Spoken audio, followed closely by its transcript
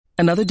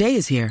Another day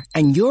is here,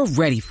 and you're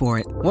ready for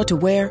it. What to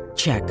wear?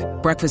 Check.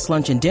 Breakfast,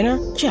 lunch, and dinner?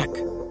 Check.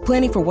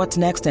 Planning for what's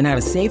next and how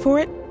to save for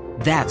it?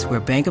 That's where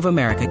Bank of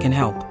America can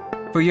help.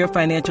 For your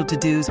financial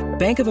to-dos,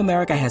 Bank of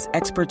America has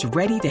experts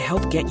ready to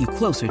help get you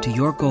closer to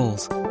your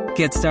goals.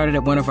 Get started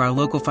at one of our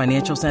local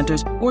financial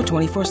centers or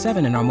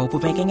 24/7 in our mobile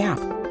banking app.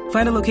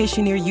 Find a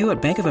location near you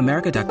at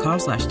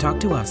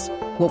bankofamerica.com/talktous.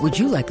 What would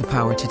you like the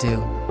power to do?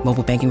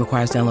 Mobile banking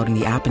requires downloading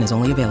the app and is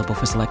only available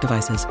for select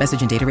devices.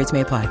 Message and data rates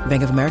may apply.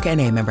 Bank of America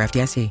N.A., member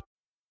FDIC.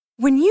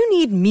 When you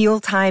need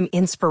mealtime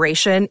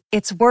inspiration,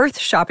 it's worth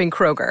shopping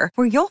Kroger,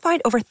 where you'll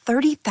find over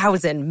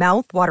 30,000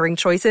 mouth-watering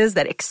choices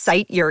that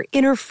excite your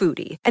inner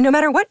foodie. And no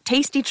matter what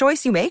tasty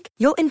choice you make,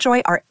 you'll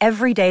enjoy our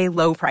everyday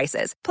low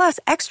prices, plus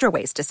extra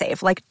ways to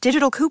save, like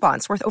digital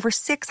coupons worth over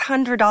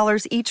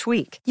 $600 each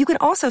week. You can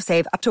also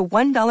save up to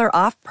 $1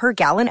 off per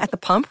gallon at the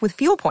pump with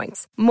fuel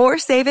points. More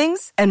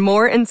savings and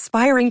more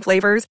inspiring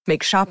flavors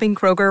make shopping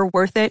Kroger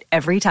worth it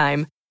every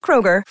time.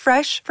 Kroger,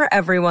 fresh for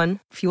everyone.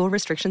 Fuel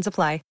restrictions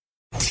apply.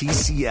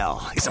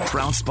 TCL is a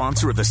proud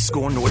sponsor of the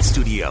Score North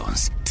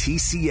Studios.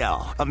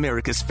 TCL,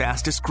 America's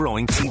fastest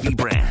growing TV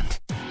brand.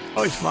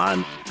 Oh, it's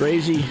fun,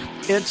 crazy.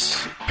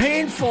 It's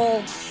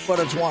painful, but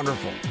it's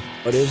wonderful.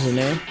 What is the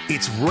name?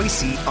 It's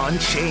Royce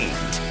Unchained.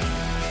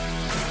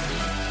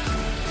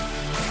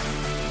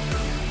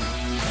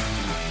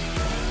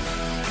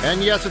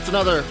 And yes, it's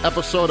another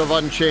episode of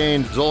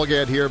Unchained.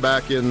 Zolgad here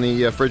back in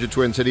the frigid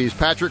Twin Cities.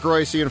 Patrick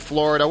Royce in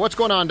Florida. What's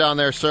going on down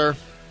there, sir?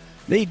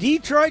 The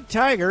Detroit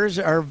Tigers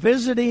are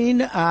visiting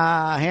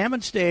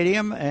Hammond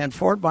Stadium and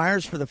Fort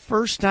Myers for the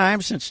first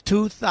time since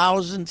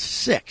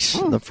 2006.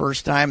 The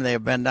first time they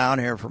have been down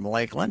here from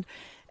Lakeland.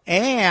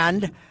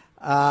 And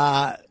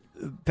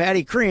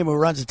Patty Cream, who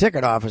runs the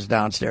ticket office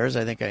downstairs,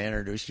 I think I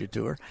introduced you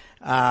to her,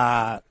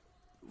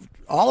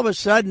 all of a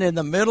sudden in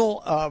the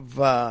middle of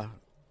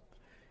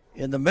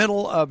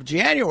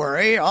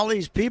January, all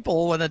these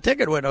people, when the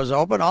ticket windows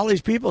open, all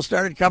these people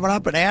started coming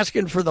up and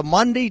asking for the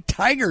Monday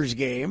Tigers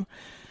game.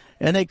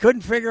 And they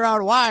couldn't figure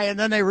out why. And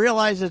then they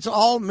realized it's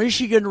all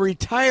Michigan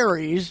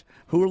retirees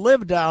who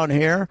live down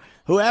here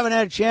who haven't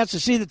had a chance to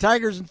see the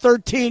Tigers in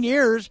 13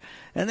 years.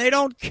 And they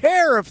don't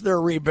care if they're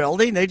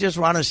rebuilding. They just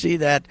want to see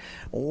that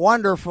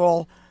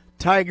wonderful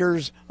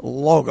Tigers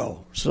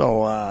logo.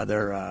 So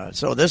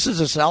so this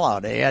is a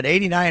sellout. They had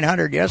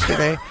 8,900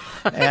 yesterday,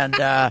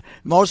 and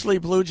mostly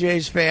Blue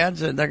Jays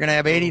fans, and they're going to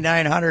have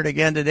 8,900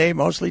 again today,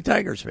 mostly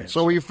Tigers fans.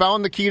 So we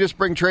found the key to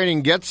spring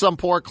training. Get some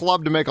poor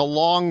club to make a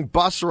long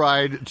bus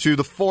ride to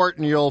the fort,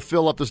 and you'll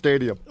fill up the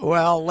stadium.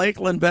 Well,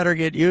 Lakeland better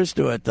get used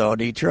to it, though,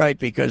 Detroit,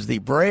 because the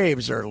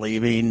Braves are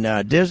leaving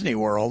Disney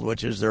World,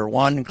 which is their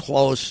one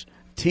close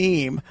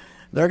team.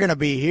 They're going to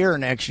be here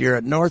next year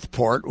at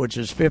Northport, which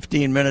is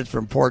 15 minutes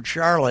from Port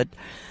Charlotte.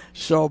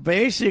 So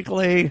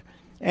basically,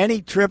 any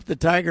trip the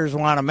Tigers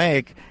want to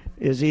make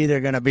is either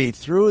going to be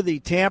through the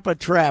Tampa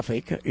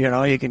traffic. You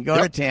know, you can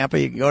go to Tampa,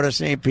 you can go to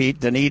St.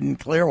 Pete, Dunedin,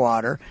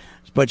 Clearwater,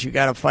 but you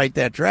got to fight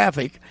that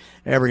traffic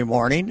every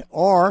morning,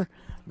 or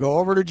go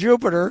over to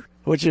Jupiter,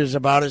 which is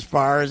about as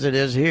far as it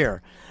is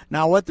here.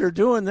 Now, what they're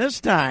doing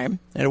this time,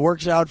 and it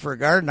works out for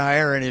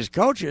Gardenhire and his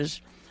coaches,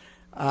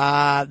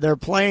 they're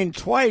playing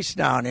twice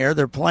down here.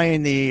 They're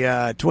playing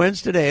the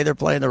Twins today. They're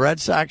playing the Red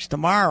Sox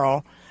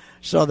tomorrow.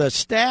 So the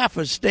staff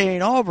is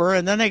staying over,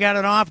 and then they got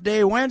an off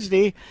day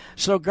Wednesday,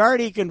 so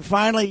Gardy can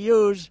finally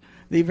use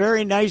the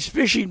very nice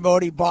fishing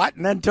boat he bought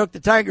and then took the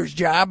Tigers'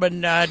 job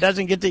and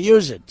doesn't get to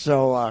use it.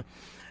 So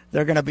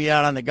they're going to be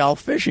out on the Gulf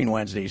fishing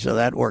Wednesday, so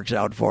that works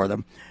out for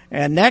them.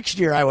 And next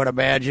year, I would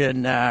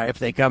imagine, if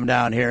they come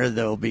down here,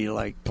 they'll be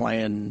like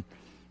playing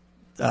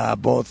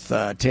both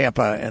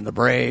Tampa and the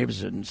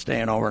Braves and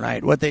staying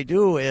overnight. What they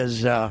do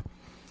is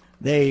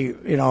they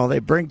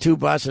bring two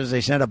buses. They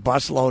send a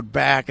busload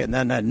back, and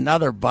then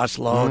another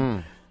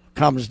busload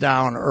comes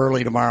down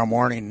early tomorrow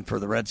morning for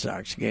the Red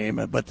Sox game.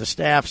 But the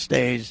staff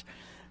stays,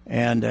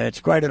 and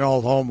it's quite an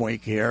old home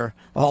week here.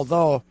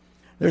 Although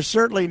there's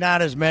certainly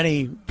not as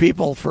many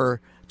people to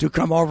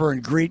come over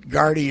and greet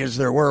Gardy as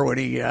there were when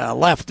he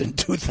left in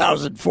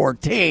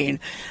 2014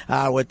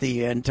 with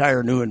the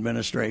entire new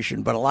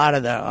administration. But a lot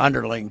of the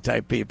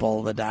underling-type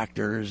people, the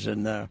doctors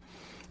well,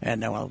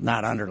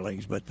 not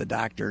underlings, but the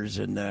doctors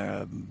and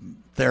the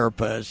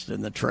therapists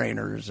and the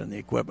trainers and the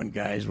equipment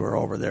guys were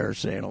over there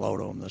saying hello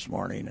to him this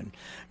morning. And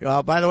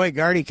by the way,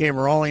 Gardy came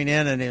rolling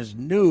in his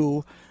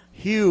new,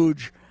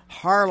 huge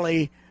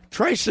Harley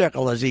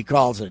tricycle, as he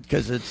calls it,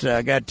 because it's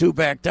got two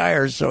back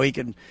tires, so he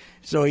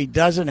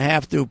doesn't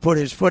have to put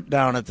his foot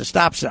down at the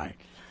stop sign.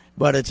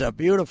 But it's a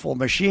beautiful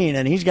machine,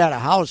 and he's got a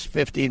house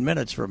 15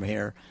 minutes from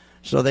here.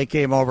 So they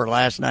came over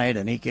last night,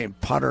 and he came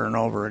puttering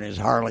over in his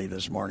Harley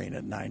this morning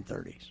at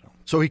 9:30.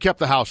 So he kept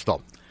the house,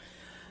 though.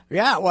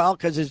 Yeah, well,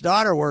 because his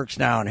daughter works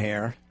down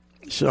here.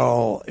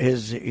 So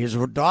his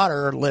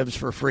daughter lives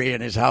for free in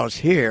his house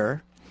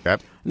here.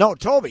 Yep. No,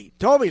 Toby.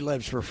 Toby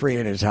lives for free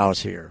in his house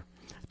here.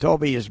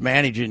 Toby is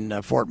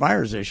managing Fort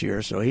Myers this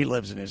year, so he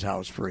lives in his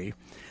house free.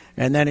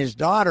 And then his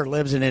daughter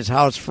lives in his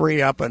house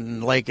free up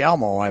in Lake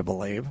Elmo, I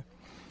believe.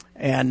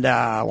 And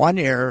one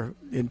year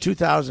in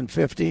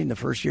 2015, the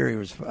first year he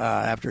was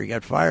after he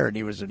got fired,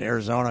 he was an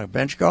Arizona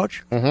bench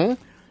coach. Mm-hmm.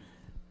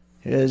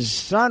 His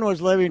son was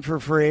living for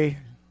free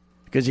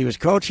because he was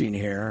coaching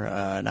here,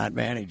 not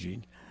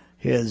managing.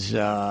 His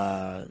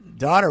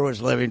daughter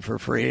was living for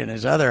free in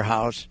his other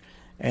house,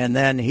 and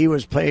then he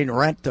was paying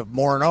rent to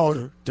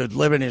Morneau to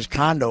live in his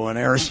condo in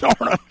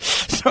Arizona.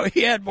 So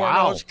he had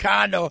Morneau's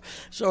condo.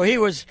 So he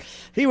was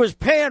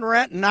paying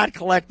rent and not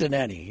collecting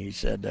any. He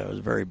said that was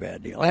a very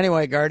bad deal.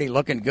 Anyway, Gardy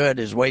looking good.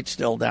 His weight's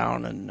still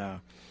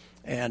down,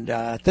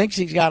 and thinks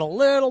he's got a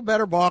little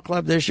better ball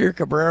club this year.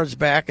 Cabrera's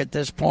back at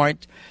this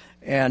point,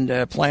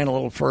 and playing a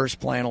little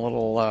first, playing a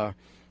little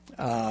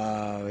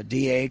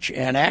DH,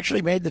 and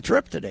actually made the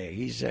trip today.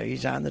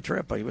 He's on the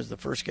trip. He was the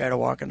first guy to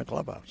walk in the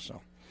clubhouse.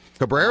 So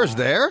Cabrera's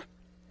there?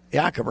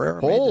 Yeah,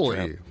 Cabrera. Holy,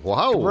 made the trip.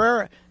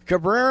 wow.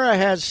 Cabrera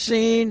has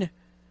seen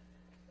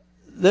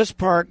this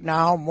park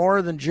now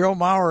more than Joe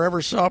Mauer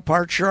ever saw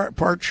Park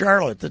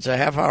Charlotte. That's a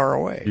half hour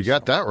away. You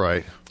got that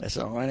right.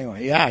 So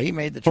anyway, yeah, he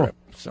made the trip.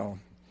 So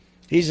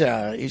he's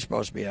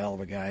supposed to be a hell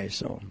of a guy.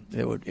 So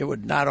it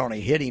would not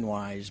only hitting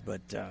wise,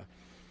 but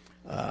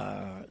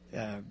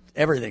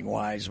everything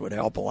wise would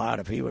help a lot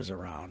if he was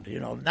around. You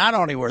know, not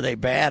only were they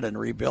bad and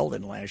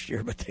rebuilding last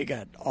year, but they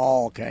got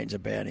all kinds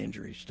of bad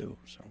injuries too.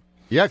 So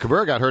yeah,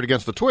 Cabrera got hurt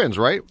against the Twins,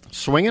 right?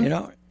 Swinging. You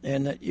know,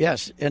 and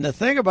yes, and the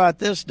thing about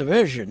this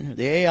division,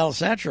 the AL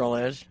Central,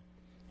 is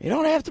you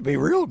don't have to be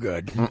real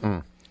good.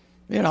 Mm-mm.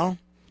 You know,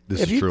 this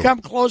if is you true. come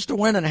close to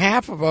winning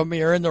half of them,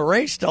 you're in the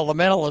race till the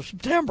middle of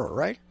September,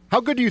 right? How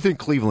good do you think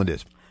Cleveland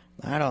is?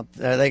 I don't.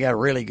 They got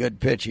really good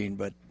pitching,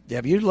 but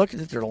have you looked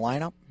at their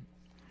lineup?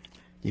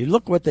 You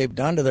look what they've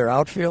done to their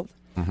outfield.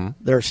 Mm-hmm.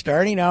 Their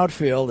starting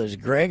outfield is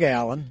Greg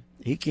Allen.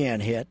 He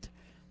can't hit.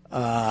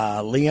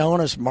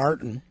 Leonys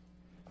Martin,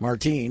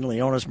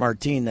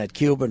 that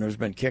Cuban who's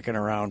been kicking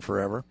around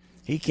forever.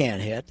 He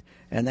can't hit.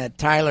 And that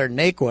Tyler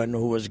Naquin,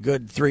 who was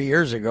good 3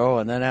 years ago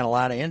and then had a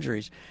lot of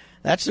injuries.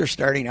 That's their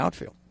starting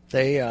outfield.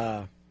 They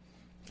have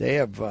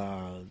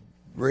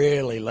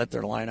really let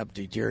their lineup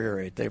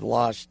deteriorate. They've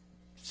lost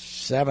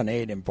 7,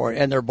 8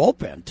 important, and their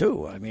bullpen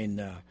too. I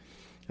mean,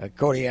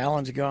 Cody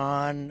Allen's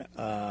gone.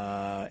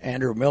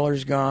 Andrew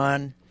Miller's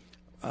gone.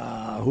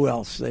 Who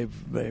else? I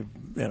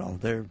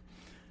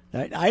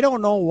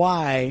don't know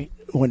why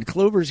when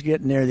Kluber's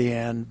getting near the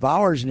end,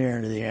 Bauer's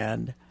near the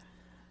end,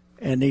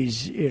 and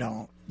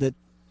that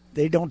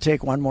they don't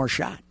take one more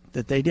shot.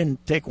 That they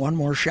didn't take one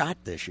more shot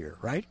this year,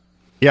 right?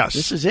 Yes.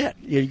 This is it.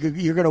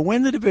 You're going to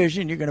win the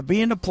division. You're going to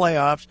be in the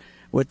playoffs.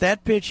 With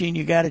that pitching,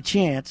 you got a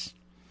chance.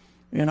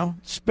 You know,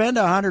 spend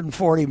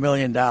 $140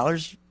 million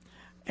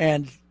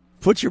and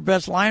put your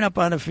best lineup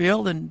on the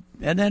field, and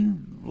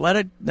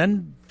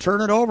then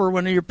turn it over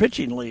when your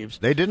pitching leaves.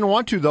 They didn't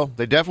want to, though.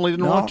 They definitely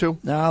didn't want to.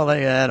 No,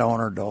 that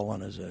owner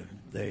Dolan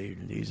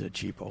he's a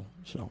cheapo.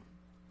 So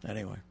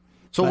anyway,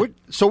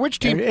 which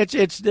team?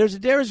 There's a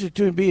difference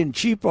between being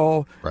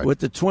cheapo with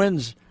the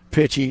Twins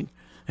pitching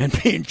and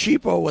being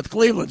cheapo with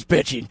Cleveland's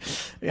pitching.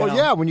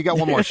 Yeah, when you got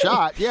one more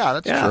shot. Yeah,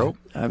 that's true.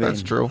 I mean,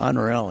 that's true.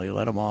 Unreal. You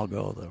let them all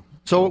go, though.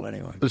 So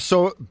anyway.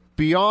 So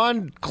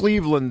beyond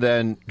Cleveland,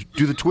 then,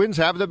 do the Twins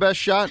have the best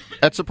shot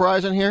at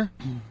surprising here?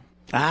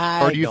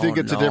 Or do you think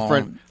it's a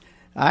different?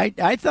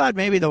 I thought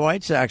maybe the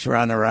White Sox were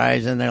on the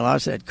rise, and they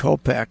lost that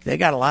Kopech. They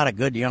got a lot of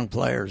good young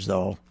players,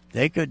 though.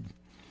 They could,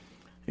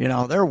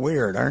 they're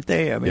weird, aren't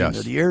they? I mean,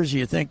 yes. The years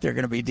you think they're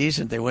going to be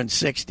decent, they win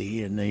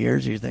 60, and the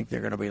years you think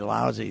they're going to be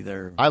lousy,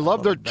 they're. I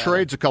love their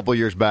trades a couple of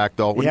years back,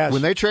 though.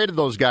 When they traded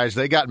those guys,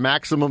 they got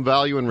maximum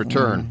value in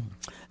return.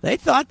 They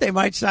thought they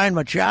might sign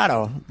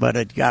Machado, but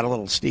it got a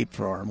little steep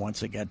for them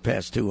once it got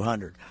past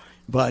 200.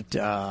 But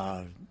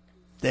I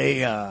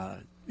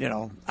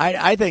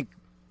think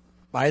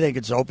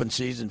it's open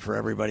season for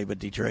everybody but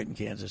Detroit and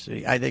Kansas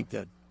City. I think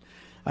the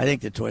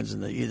Twins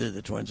and either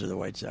the Twins or the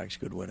White Sox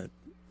could win it.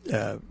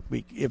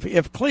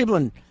 If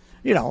Cleveland,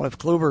 if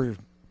Kluber's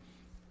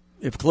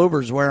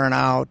wearing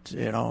out,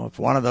 if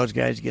one of those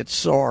guys gets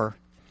sore,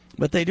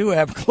 but they do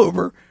have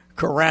Kluber,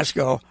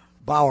 Carrasco,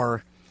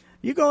 Bauer.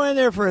 You go in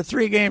there for a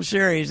 3-game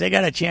series, they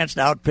got a chance to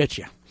outpitch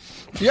you.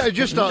 Yeah,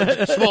 just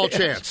a small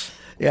chance.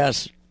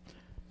 Yes.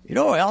 You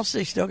know who else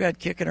they still got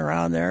kicking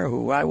around there,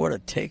 who I would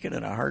have taken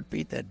in a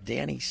heartbeat? That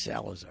Danny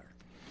Salazar.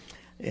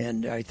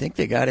 And I think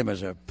they got him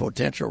as a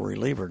potential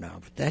reliever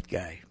now. But that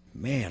guy,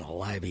 man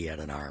alive, he had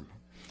an arm.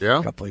 Yeah.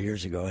 A couple of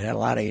years ago. He had a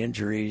lot of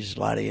injuries, a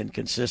lot of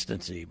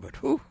inconsistency. But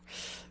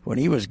when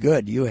he was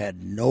good, you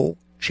had no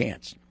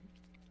chance.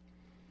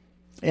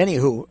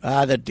 Anywho,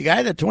 the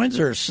guy the Twins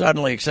are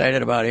suddenly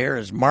excited about here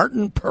is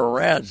Martin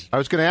Perez. I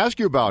was going to ask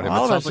you about him.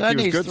 All it of a sounds like sudden,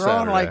 he was he's good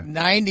throwing Saturday. like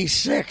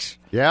 96.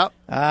 Yeah.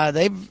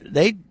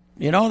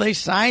 They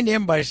signed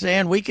him by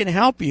saying we can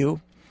help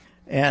you,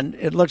 and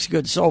it looks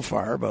good so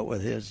far. But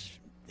with his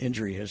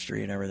injury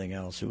history and everything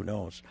else, who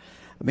knows?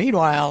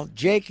 Meanwhile,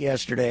 Jake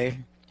yesterday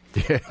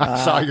Yeah,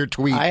 I saw your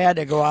tweet. I had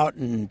to go out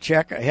and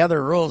check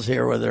Heather Rules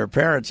here with her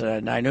parents,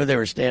 and I knew they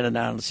were sitting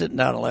down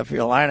the left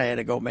field line. I had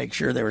to go make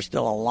sure they were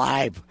still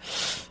alive.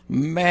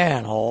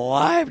 Man,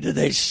 alive! Did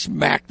they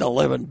smack the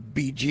living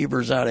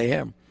bejeebers out of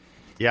him?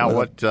 Yeah,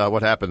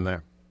 what happened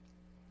there?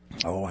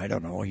 Oh, I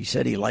don't know. He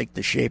said he liked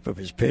the shape of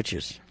his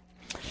pitches.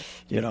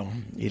 He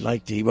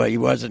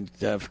wasn't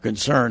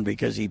concerned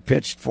because he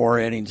pitched 4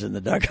 innings in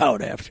the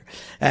dugout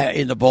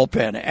in the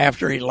bullpen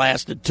after he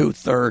lasted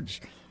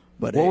 2/3.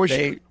 But what was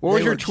your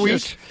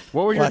tweet?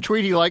 What was your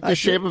tweet? He liked the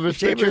shape of his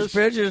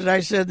pitches. And I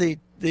said the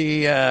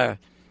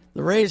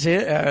Rays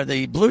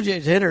the Blue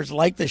Jays hitters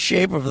like the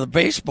shape of the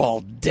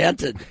baseball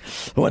dented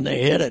when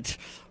they hit it.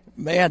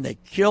 Man, they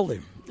killed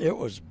him. It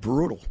was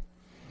brutal.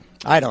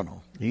 I don't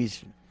know.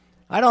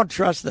 I don't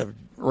trust the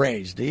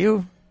Rays. Do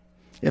you?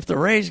 If the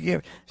Rays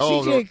give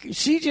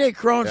CJ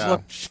Cron's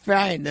looked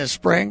fine this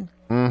spring.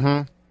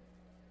 Mm-hmm.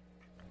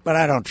 But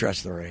I don't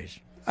trust the Rays.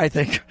 I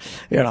think,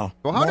 Well,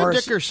 how did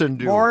Dickerson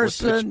do with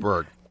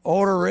Pittsburgh?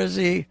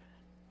 Odorizzi,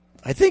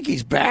 I think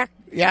he's back.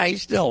 Yeah,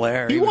 he's still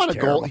there. He won a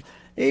goal.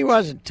 He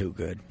wasn't too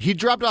good. He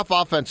dropped off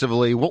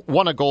offensively,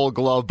 won a Gold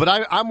Glove.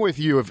 But I'm with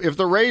you. If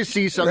the Rays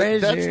see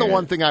something, that's the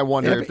one thing I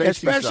wonder.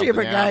 Especially if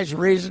a guy's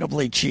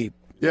reasonably cheap.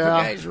 Yeah. If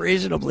a guy's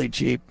reasonably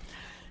cheap.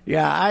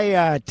 Yeah,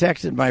 I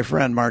texted my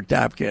friend Mark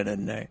Topkin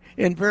and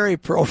in very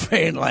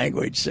profane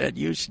language said,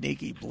 "You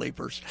sneaky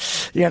bleepers."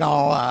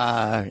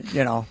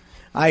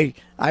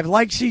 I've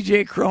liked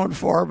C.J. Cron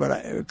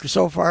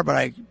so far, but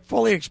I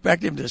fully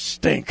expect him to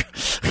stink.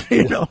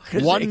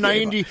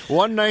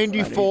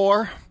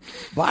 194.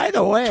 By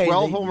the way,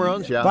 12 home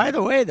runs. Yeah. By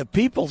the way, the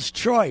People's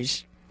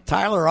Choice,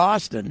 Tyler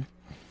Austin,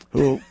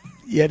 who,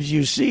 as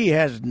you see,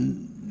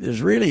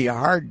 is really a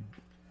hard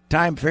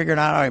time figuring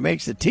out how he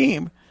makes the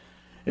team,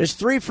 is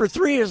 3 for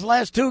 3 his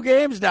last 2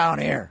 games down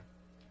here.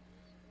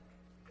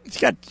 He's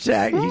got,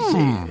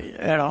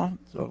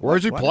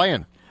 Where's he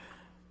playing?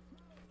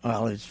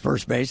 Well, his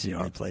first base is the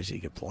only place he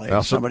could play.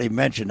 Well, somebody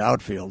mentioned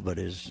outfield, but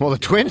the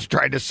Twins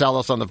tried to sell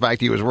us on the fact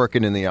he was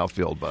working in the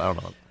outfield, but I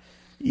don't know.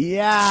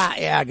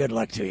 Yeah. Good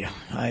luck to you.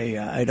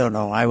 I don't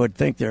know. I would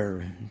think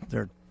they're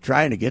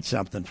trying to get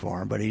something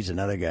for him, but he's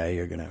another guy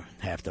you're going to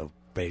have to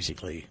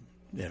basically,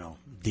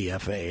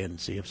 DFA and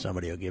see if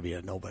somebody will give you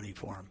a nobody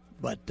for him.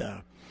 But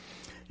the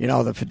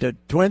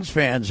Twins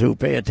fans who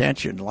pay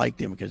attention liked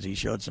him because he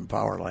showed some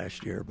power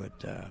last year.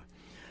 But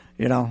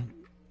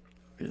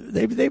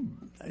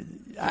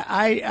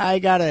I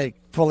gotta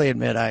fully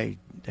admit I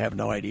have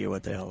no idea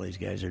what the hell these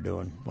guys are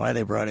doing. Why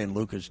they brought in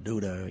Lucas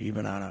Duda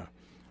even on a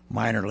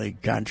minor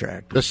league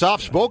contract. The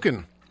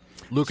soft-spoken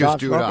Lucas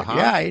Duda, huh?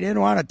 Yeah, he didn't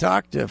want to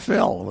talk to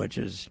Phil, which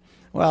is,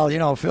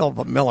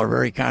 Phil Miller,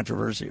 very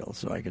controversial,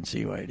 so I can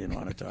see why he didn't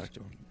want to talk to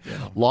him.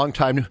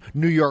 Longtime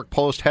New York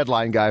Post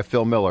headline guy,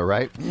 Phil Miller,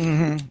 right?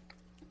 Mm-hmm.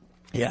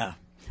 Yeah.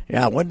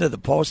 Yeah, wouldn't the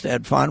Post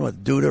had fun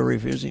with Duda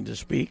refusing to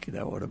speak?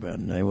 That would have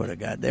been, they would have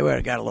got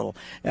a little,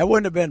 that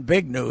wouldn't have been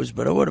big news,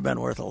 but it would have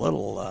been worth a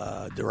little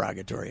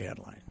derogatory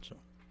headline.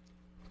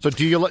 So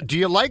do you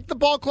like the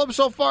ball club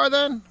so far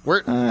then?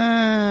 Where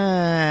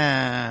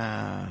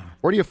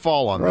do you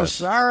fall on this?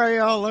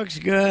 Rosario looks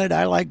good.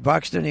 I like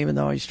Buxton, even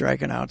though he's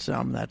striking out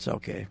some. That's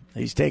okay.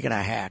 He's taking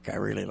a hack. I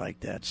really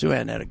like that.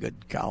 Suhan had a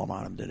good column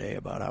on him today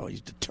about how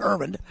he's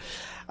determined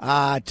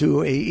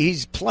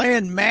he's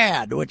playing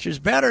mad, which is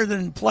better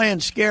than playing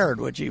scared,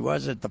 which he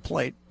was at the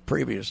plate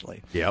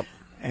previously. Yep.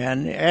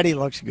 And Eddie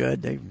looks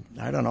good.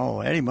 I don't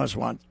know. Eddie must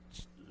want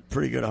a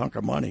pretty good hunk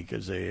of money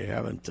because they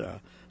haven't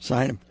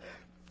signed him.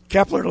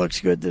 Kepler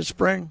looks good this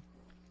spring.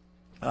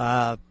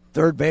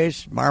 Third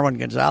base, Marwin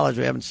Gonzalez,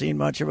 we haven't seen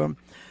much of him.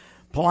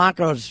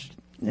 Polanco's,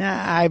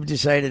 I've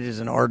decided is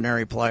an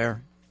ordinary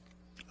player.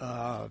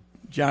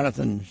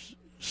 Jonathan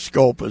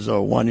Scope is a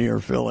 1-year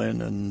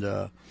fill-in,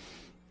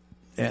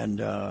 and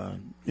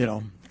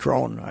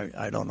Cron,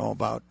 I don't know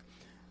about.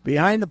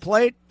 Behind the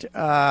plate,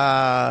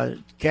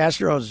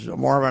 Castro's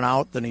more of an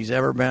out than he's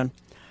ever been.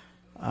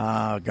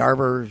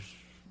 Garber's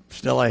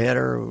still a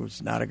hitter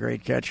who's not a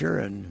great catcher,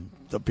 and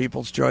the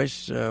People's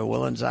Choice,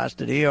 Willens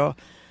Astudillo,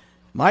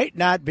 might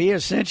not be a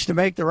cinch to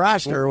make the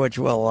roster, which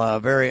will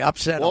very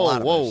upset a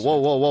lot of us.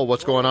 Whoa,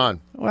 what's going on?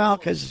 Well,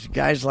 because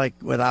guys like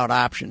without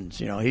options,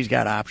 he's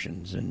got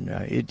options, and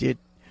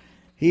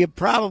he'd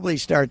probably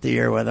start the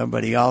year with them,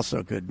 but he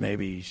also could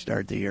maybe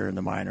start the year in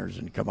the minors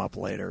and come up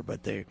later.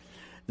 But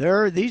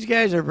these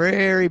guys are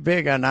very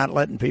big on not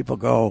letting people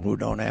go who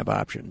don't have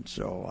options.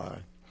 So,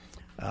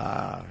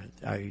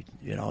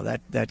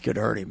 that could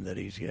hurt him. That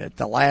he's at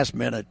the last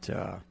minute.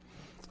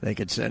 They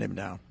could send him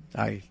down.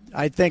 I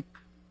think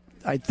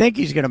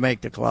he's going to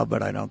make the club,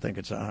 but I don't think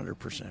it's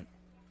 100%.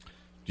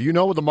 Do you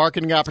know the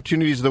marketing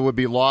opportunities that would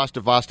be lost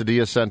if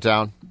Astudillo is sent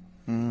down?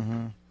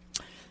 Mm-hmm.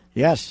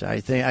 Yes,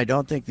 I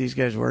don't think these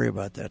guys worry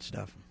about that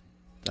stuff.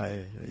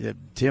 Dave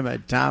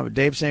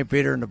St.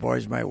 Peter and the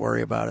boys might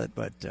worry about it,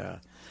 but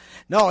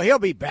no, he'll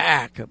be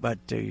back. But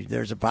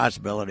there's a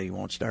possibility he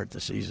won't start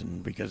the season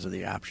because of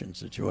the option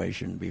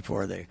situation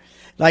before they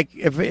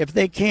if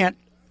they can't.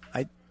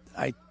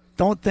 I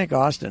don't think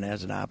Austin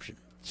has an option.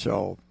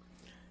 So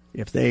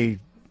if they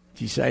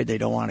decide they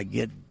don't want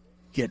to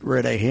get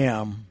rid of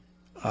him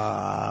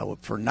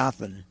for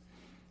nothing,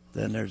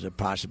 then there's a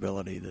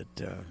possibility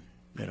that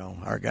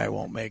our guy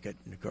won't make it.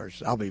 And of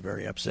course, I'll be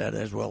very upset,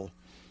 as will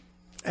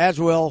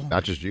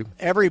not just you.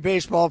 Every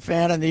baseball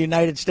fan in the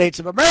United States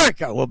of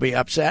America will be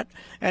upset,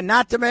 and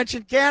not to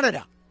mention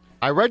Canada.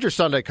 I read your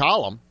Sunday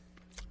column.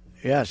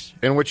 Yes.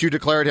 In which you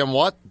declared him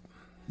what?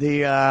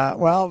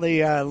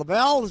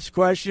 LaBelle's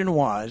question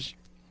was,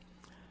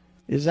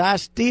 is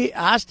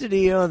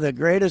Astudillo the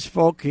greatest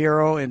folk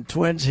hero in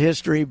Twins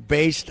history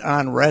based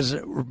on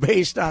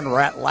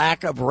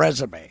lack of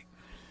resume?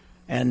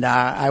 And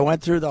I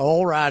went through the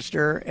whole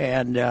roster,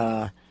 and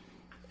I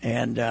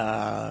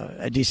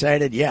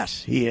decided,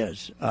 yes, he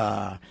is.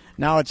 Now,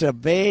 it's a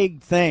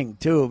vague thing,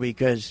 too,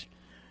 because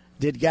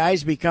did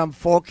guys become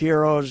folk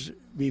heroes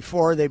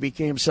before they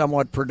became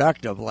somewhat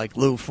productive, like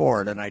Lou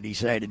Ford? And I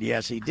decided,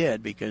 yes, he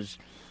did, because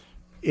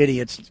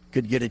idiots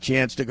could get a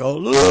chance to go,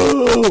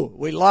 Lou!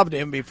 We loved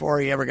him before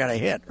he ever got a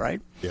hit,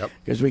 right? Yep.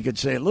 Because we could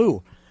say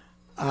Lou.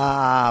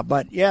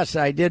 But, yes,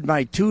 I did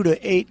my 2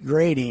 to 8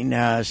 grading,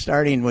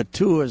 starting with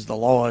 2 as the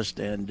lowest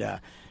and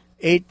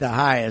 8 the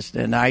highest.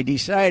 And I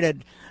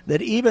decided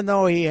that even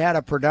though he had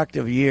a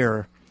productive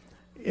year,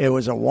 it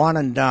was a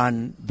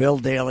one-and-done. Bill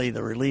Daly,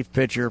 the relief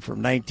pitcher from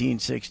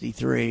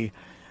 1963,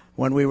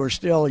 when we were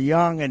still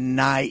young and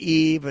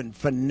naive and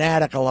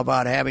fanatical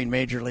about having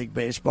Major League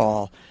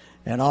Baseball.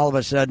 And all of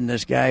a sudden,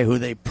 this guy who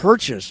they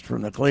purchased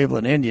from the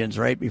Cleveland Indians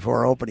right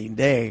before opening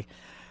day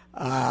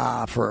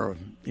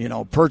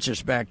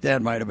purchase back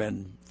then might have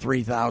been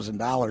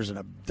 $3,000 and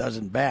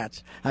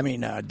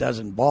a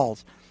dozen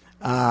balls.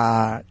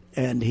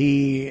 And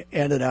he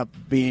ended up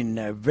being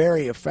a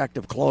very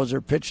effective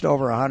closer, pitched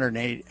over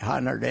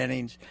 100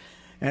 innings.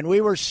 And we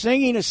were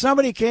singing, as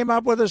somebody came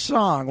up with a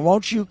song,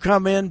 Won't You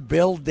Come In,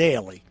 Bill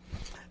Daly?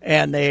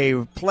 And they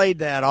played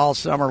that all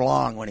summer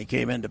long when he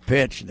came in to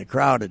pitch, and the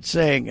crowd would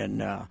sing.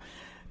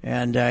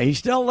 And he's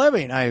still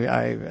living.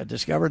 I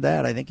discovered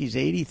that. I think he's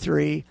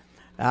 83.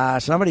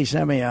 Somebody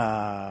sent me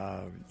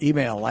an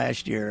email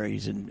last year.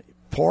 He's in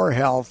poor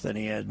health, and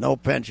he has no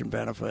pension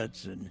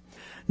benefits and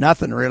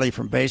nothing really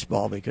from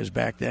baseball, because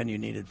back then you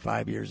needed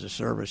 5 years of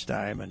service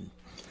time. And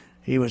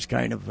he was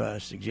kind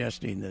of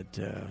suggesting that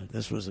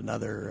this was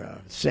another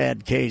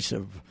sad case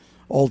of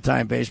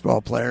old-time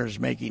baseball players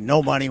making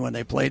no money when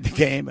they played the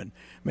game and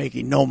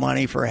making no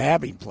money for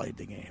having played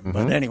the game. Mm-hmm.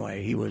 But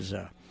anyway, he was.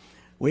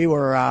 We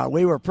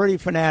were pretty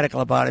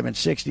fanatical about him in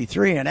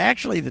 '63, and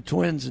actually the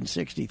Twins in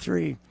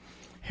 '63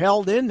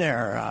 held in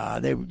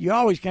there. You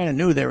always kind of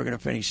knew they were going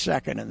to finish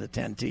second in the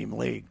 10-team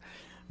league,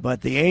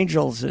 but the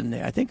Angels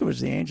I think it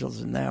was the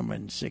Angels and them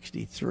in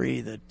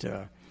 '63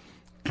 that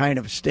kind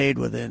of stayed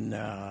within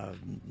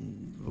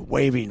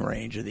waving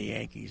range of the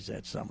Yankees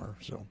that summer.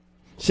 So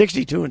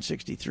 62 and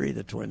 63,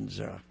 the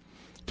Twins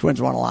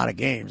won a lot of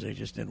games. They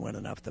just didn't win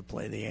enough to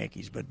play the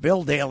Yankees. But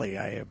Bill Daly,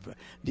 I have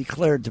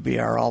declared to be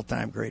our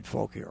all-time great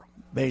folk hero,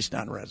 based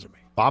on resume.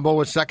 Bombo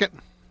was second?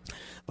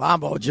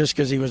 Bombo, just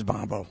because he was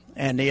Bombo.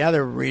 And the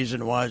other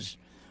reason was,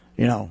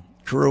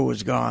 Carew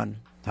was gone,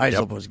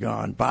 Heisel was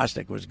gone,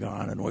 Bostic was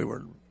gone, and we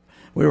were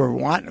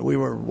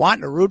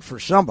wanting to root for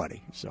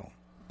somebody. So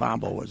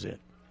Bombo was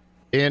it.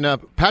 In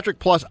Patrick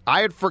Plus,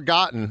 I had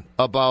forgotten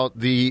about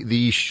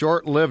the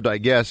short-lived, I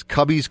guess,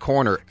 Cubby's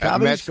Corner.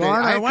 Cubby's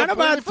Corner. It went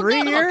about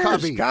 3 years.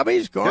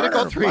 Cubby's Corner. Did it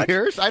go 3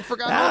 years? I'd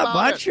forgotten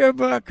about it. A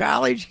bunch of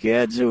college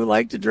kids who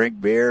like to drink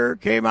beer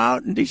came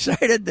out and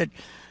decided that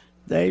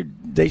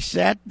they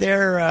sat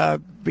there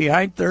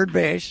behind third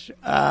base,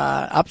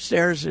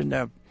 upstairs in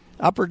the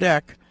upper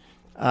deck,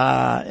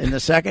 in the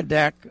second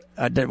deck,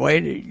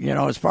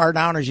 as far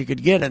down as you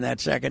could get in that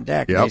second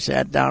deck. Yep. They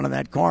sat down in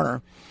that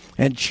corner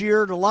and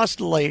cheered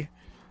lustily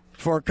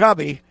for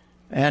Cubby,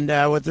 and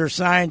with their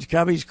signs,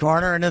 Cubby's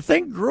Corner. And the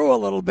thing grew a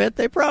little bit.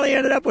 They probably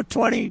ended up with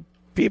 20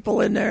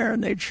 people in there,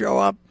 and they'd show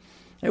up.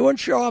 They wouldn't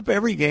show up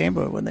every game,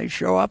 but when they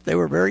show up, they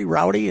were very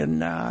rowdy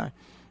and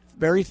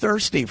very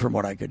thirsty, from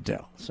what I could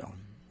tell. So,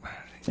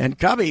 and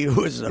Cubby,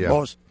 who was the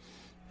most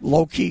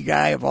low-key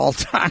guy of all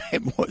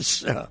time,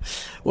 was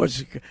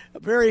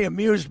very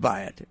amused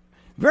by it.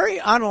 Very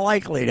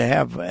unlikely to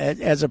have,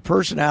 as a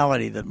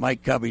personality, that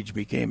Mike Cubbage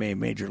became a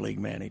major league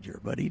manager,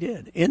 but he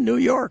did in New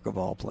York, of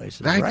all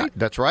places. Right?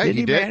 That's right. Did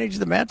he manage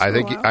the Mets? I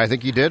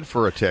think he did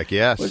for a tick.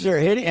 Yes. Was there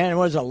hitting, and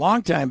was a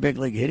longtime big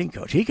league hitting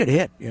coach. He could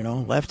hit,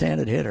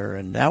 left-handed hitter,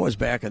 and that was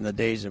back in the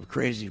days of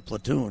crazy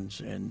platoons.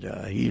 And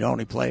he'd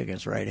only play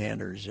against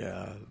right-handers.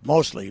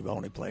 Mostly,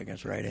 only play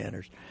against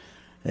right-handers.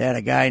 They had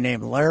a guy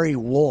named Larry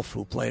Wolf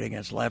who played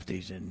against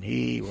lefties, and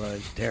he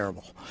was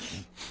terrible.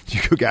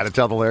 You got to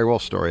tell the Larry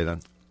Wolf story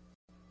then.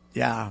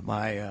 Yeah,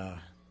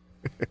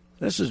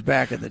 this was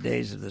back in the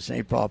days of the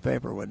St. Paul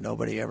paper when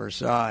nobody ever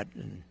saw it.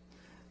 And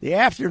the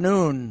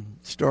afternoon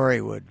story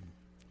would,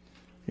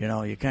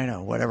 you kind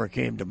of whatever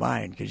came to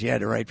mind, because you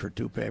had to write for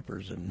two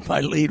papers. And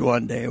my lead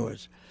one day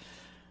was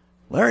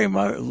Larry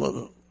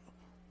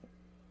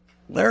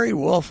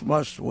Wolf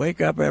must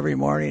wake up every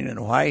morning, and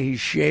while he's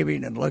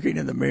shaving and looking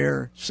in the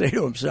mirror, say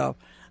to himself,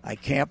 I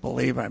can't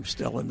believe I'm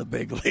still in the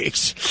big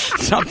leagues.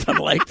 Something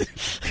like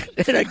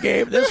that. In a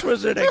game. This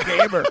wasn't a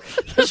gamer.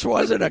 This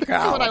wasn't a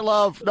column. That's what I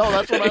love. No,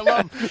 that's what I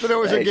love. That it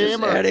was a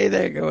gamer.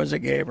 Anything. It was a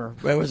gamer.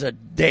 It was a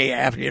day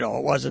after. It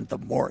wasn't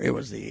it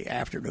was the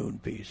afternoon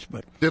piece.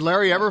 But did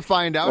Larry ever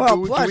find out? Well,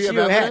 do we have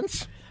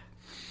evidence?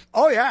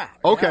 Oh yeah.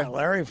 Okay. Yeah,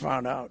 Larry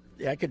found out.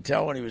 I could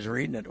tell when he was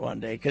reading it one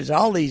day because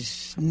all these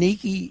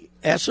sneaky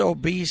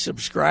SOB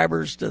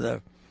subscribers to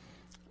the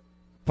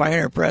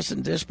Pioneer Press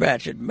and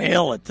Dispatch would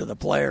mail it to the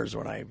players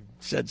when I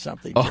said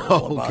something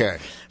terrible about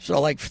it. So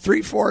like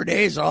 3-4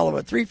 days, all of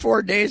it.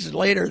 3-4 days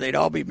later, they'd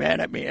all be mad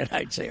at me, and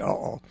I'd say,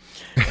 "Oh,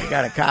 I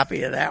got a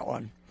copy of that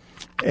one."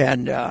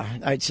 And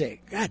I'd say,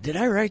 "God, did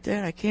I write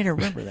that? I can't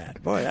remember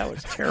that. Boy, that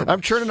was terrible."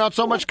 I'm churning out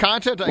so much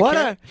content.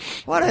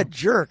 What a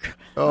jerk!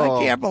 Oh.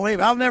 I can't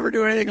believe I'll never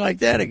do anything like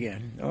that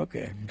again.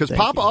 Okay, because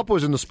Papa Up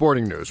was in the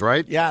Sporting News,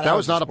 right? Yeah, that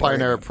was not a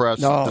Pioneer Press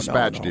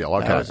Dispatch deal.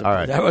 Okay, all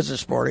right. That was a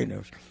Sporting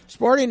News.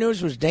 Sporting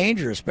News was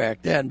dangerous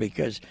back then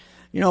because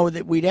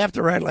we'd have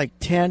to write like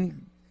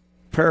 10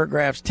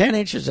 paragraphs, 10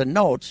 inches of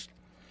notes.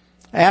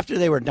 After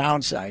they were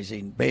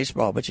downsizing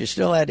baseball, but you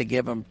still had to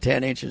give them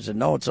 10 inches of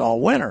notes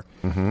all winter.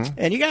 Mm-hmm.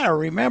 And you got to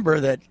remember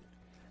that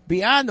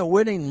beyond the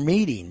winning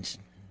meetings,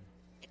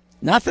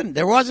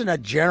 there wasn't a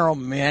general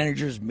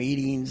manager's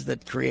meetings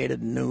that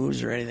created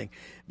news or anything.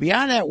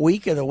 Beyond that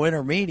week of the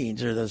winter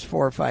meetings or those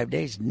 4 or 5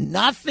 days,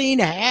 nothing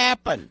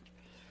happened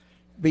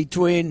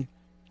between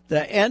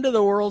the end of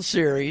the World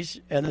Series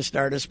and the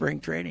start of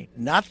spring training.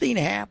 Nothing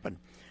happened.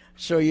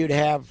 So you'd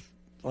have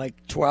like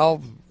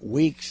 12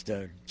 weeks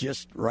to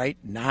just write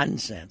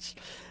nonsense.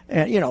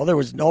 And, there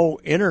was no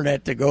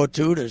internet to go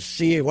to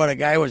see what a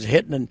guy was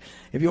hitting. And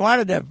if you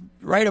wanted to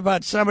write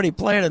about somebody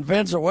playing in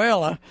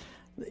Venezuela,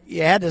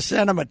 you had to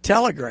send them a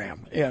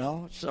telegram,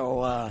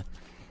 So,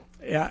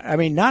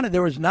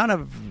 there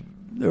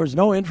was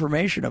no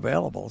information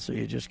available. So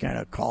you just kind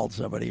of called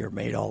somebody or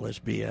made all this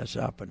BS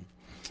up. And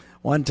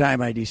one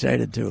time I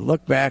decided to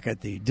look back at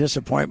the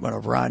disappointment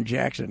of Ron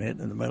Jackson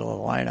hitting in the middle of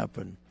the lineup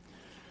and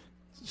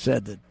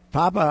said that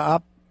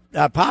Papa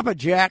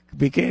Jack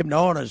became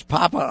known as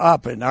Papa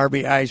Up in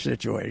RBI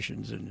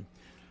situations. And,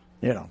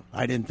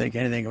 I didn't think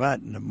anything about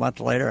it. And a month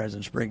later, I was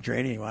in spring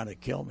training. He wanted to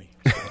kill me.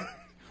 So.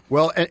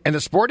 Well, and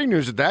the Sporting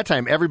News at that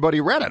time, everybody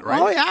read it,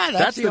 right? Oh, yeah.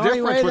 That's the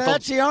only way.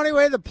 That's the only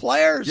way the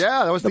players.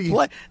 Yeah, that was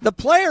the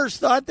players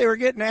thought they were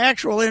getting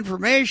actual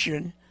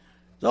information.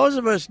 Those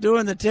of us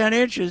doing the 10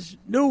 inches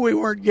knew we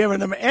weren't giving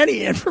them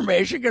any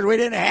information because we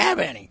didn't have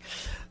any.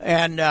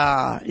 And,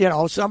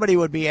 somebody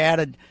would be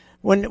added.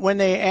 When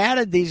they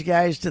added these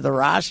guys to the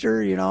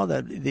roster,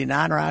 the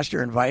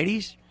non-roster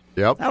invitees,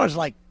 yep. That was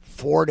like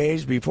 4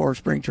 days before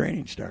spring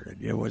training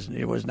started. It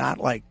was not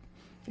like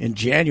in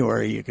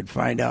January you could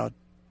find out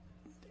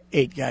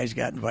 8 guys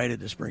got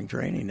invited to spring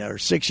training. There were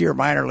 6-year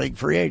minor league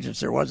free agents.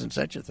 There wasn't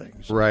such a thing.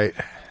 So. Right.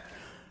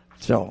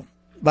 So,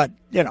 but,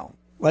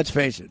 let's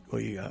face it.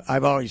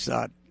 I've always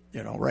thought,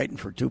 writing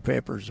for 2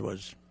 papers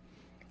was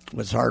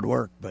hard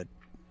work, but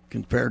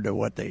compared to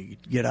what they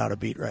get out of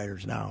beat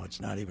writers now, it's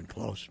not even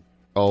close.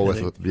 Oh,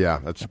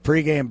 that's a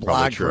pregame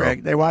blog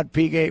they want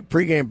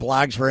pregame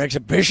blogs for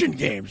exhibition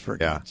games for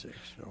God's sake.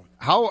 So.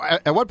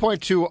 At what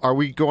point too are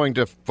we going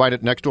to find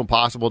it next to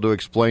impossible to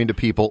explain to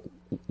people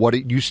what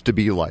it used to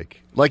be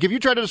like? Like if you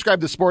try to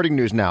describe the Sporting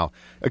News now,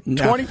 a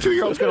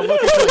 22-year-old's going to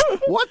look at you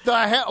like, what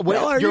the hell? What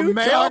are you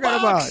talking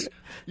about?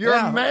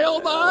 Your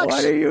mailbox?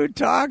 What are you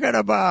talking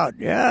about?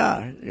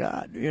 Yeah,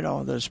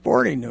 the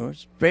Sporting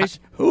News.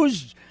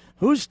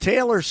 Who's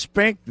Taylor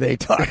Spink they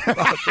talk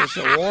about this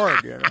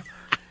award,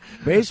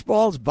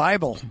 Baseball's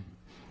Bible.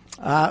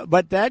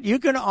 But that you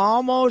can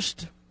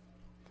almost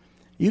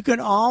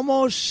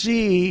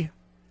see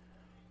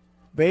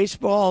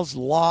baseball's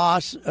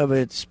loss of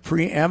its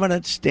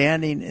preeminent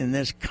standing in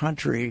this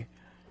country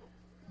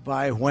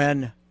by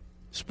when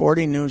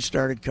Sporting News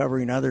started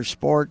covering other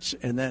sports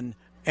and then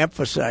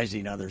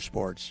emphasizing other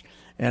sports.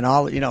 And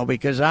all,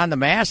 because on the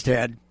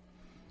masthead,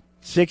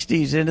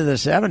 60s into the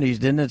 70s,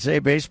 didn't it say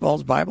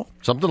Baseball's Bible?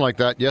 Something like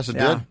that. Yes, it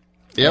did.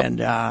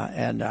 Yep.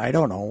 And I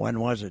don't know,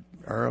 when was it?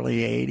 Early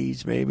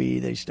 80s, maybe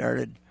they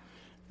started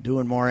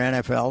doing more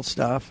NFL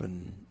stuff,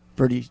 and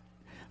pretty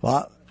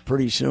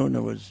soon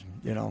there was,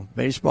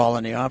 baseball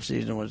in the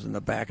offseason was in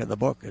the back of the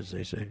book, as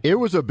they say. It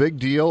was a big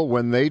deal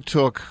when they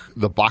took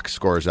the box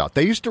scores out.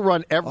 They used to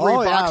run every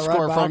box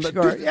score from the.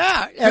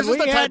 This is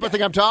the type of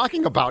thing I'm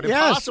talking about.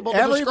 Yes, impossible to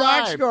every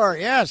describe. Box score,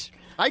 yes.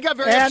 I got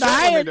very upset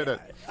when they did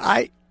it.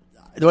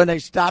 When they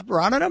stopped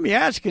running them,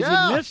 yes,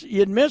 because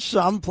you'd miss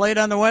some played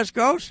on the West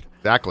Coast.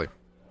 Exactly.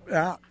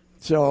 Yeah.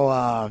 So,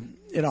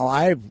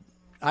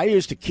 I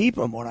used to keep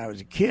them when I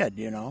was a kid,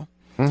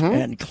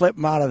 and clip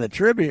them out of the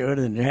Tribune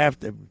and have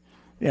to,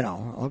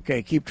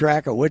 keep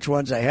track of which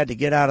ones I had to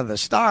get out of the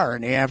Star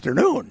in the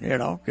afternoon,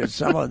 because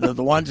some of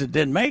the ones that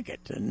didn't make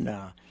it.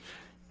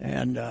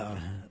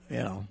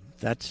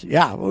 That's,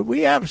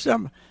 we have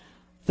some,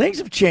 things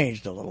have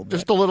changed a little bit.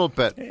 Just a little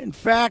bit. In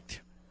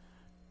fact,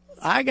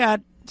 I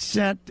got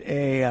sent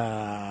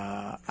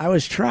I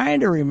was trying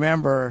to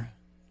remember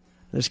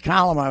this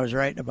column I was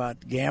writing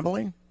about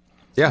gambling.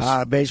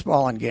 Yes.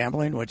 Baseball and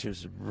gambling, which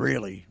is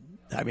really,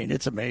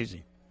 it's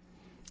amazing.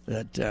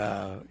 That,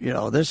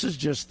 this is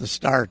just the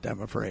start,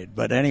 I'm afraid.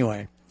 But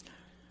anyway,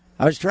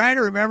 I was trying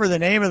to remember the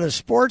name of the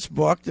sports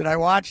book that I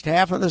watched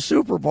half of the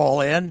Super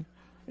Bowl in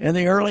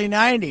the early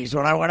 90s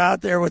when I went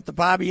out there with the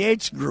Bobby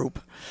Yates group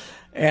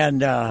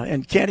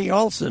and Kenny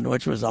Olson,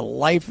 which was a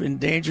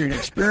life-endangering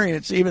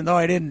experience, even though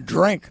I didn't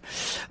drink.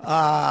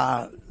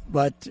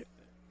 But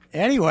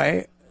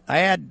anyway, I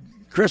had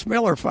Chris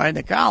Miller find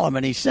the column,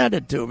 and he sent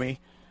it to me.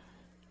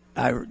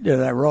 I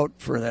wrote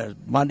for the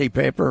Monday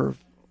paper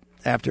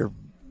after,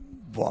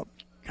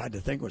 the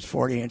thing was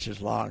 40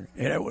 inches long,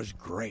 and it was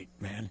great,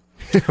 man.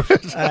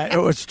 It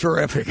was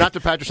terrific. Not to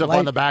pat yourself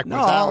on the back. No,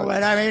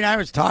 but I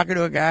was talking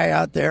to a guy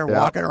out there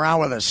walking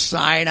around with a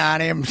sign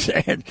on him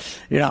saying,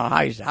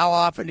 how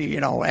often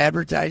do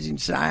advertising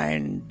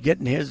sign,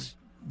 getting his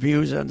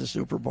views on the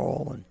Super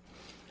Bowl, and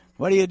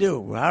what do you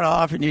do? How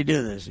often do you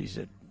do this? He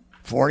said,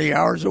 40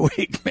 hours a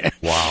week, man.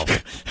 Wow.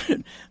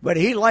 But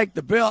he liked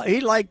the Bill.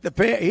 He liked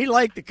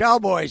the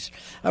Cowboys.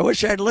 I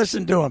wish I'd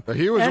listened to him. But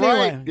he was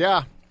right.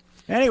 Yeah.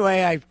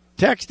 Anyway, I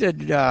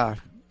texted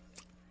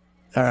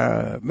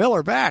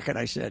Miller back, and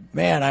I said,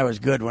 man, I was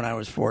good when I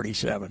was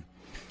 47.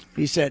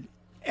 He said,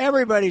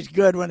 everybody's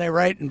good when they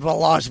write in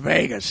Las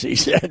Vegas, he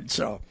said.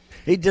 So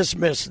he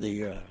dismissed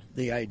the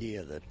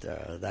idea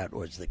that that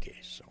was the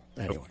case.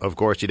 So anyway. Of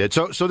course he did.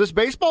 So this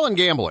baseball and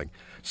gambling.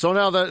 So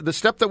now the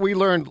step that we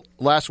learned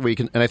last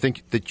week, and I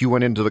think that you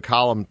went into the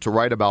column to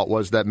write about,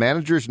 was that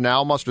managers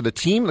now must, or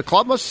the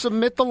club must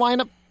submit the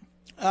lineup.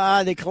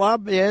 The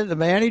club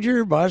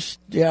must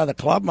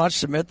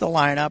submit the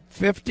lineup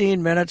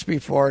 15 minutes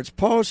before it's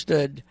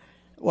posted.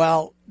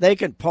 Well, they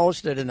can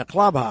post it in the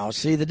clubhouse.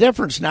 See, the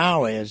difference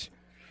now is,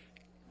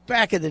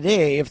 back in the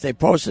day, if they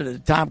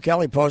Tom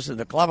Kelly posted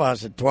the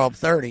clubhouse at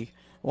 12:30,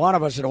 one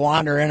of us would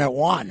wander in at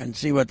 1 and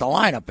see what the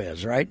lineup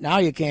is, right? Now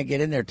you can't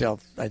get in there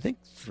till, I think,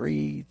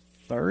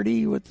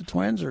 3:30 with the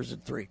Twins, or is it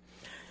 3?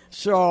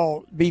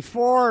 So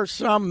before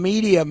some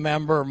media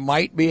member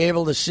might be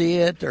able to see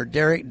it, or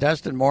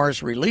Dustin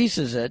Morris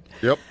releases it,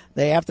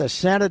 they have to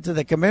send it to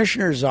the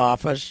commissioner's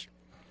office,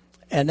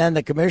 and then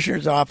the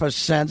commissioner's office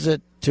sends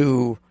it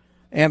to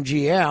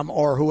MGM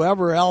or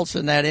whoever else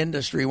in that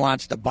industry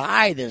wants to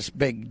buy this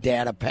big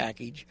data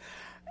package.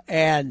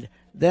 And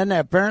then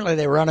apparently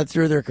they run it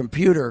through their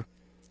computer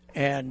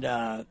and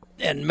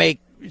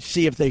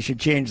see if they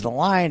should change the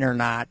line or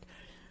not.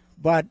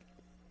 But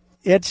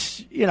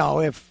it's,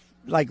 if,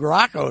 like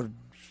Rocco,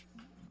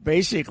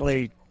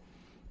 basically,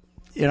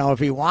 if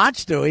he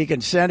wants to, he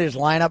can send his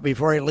lineup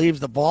before he leaves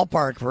the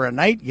ballpark for a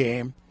night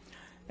game,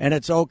 and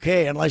it's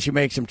okay unless you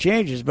make some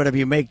changes. But if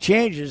you make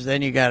changes,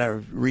 then you got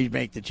to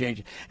remake the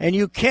changes. And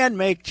you can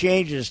make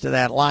changes to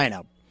that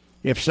lineup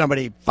if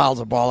somebody fouls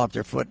a ball up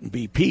their foot in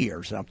BP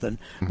or something,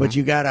 but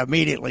you got to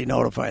immediately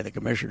notify the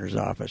commissioner's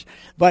office.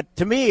 But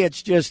to me,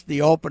 it's just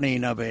the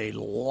opening of a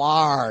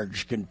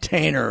large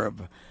container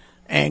of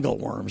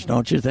angleworms,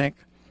 don't you think?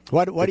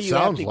 What do you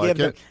have to give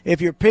them?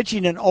 If you're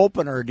pitching an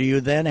opener, do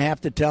you then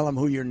have to tell them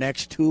who your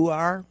next two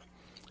are?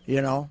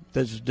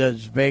 Does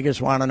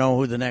Vegas want to know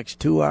who the next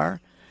two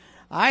are?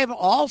 I've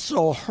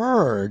also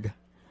heard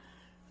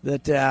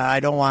that I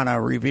don't want to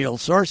reveal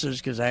sources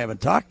because I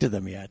haven't talked to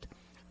them yet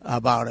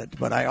about it,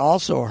 but I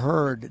also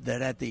heard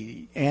that at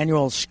the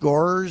annual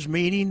scorers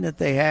meeting that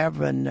they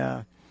have in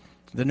the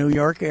New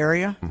York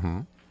area,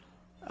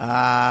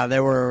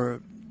 there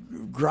were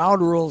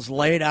ground rules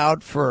laid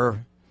out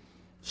for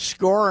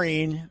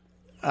scoring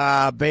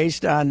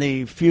based on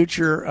the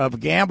future of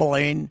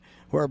gambling,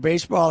 where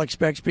baseball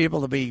expects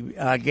people to be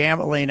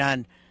gambling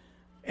on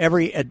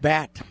every at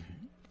bat.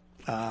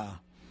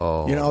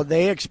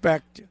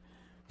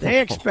 They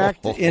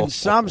expect in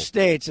some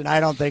states, and I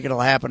don't think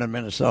it'll happen in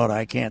Minnesota.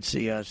 I can't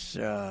see us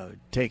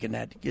taking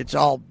that. It's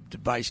all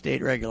by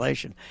state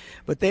regulation.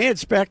 But they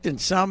expect in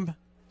some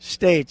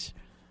states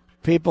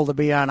people to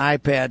be on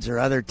iPads or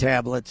other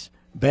tablets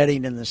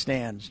betting in the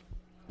stands.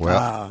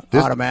 Well,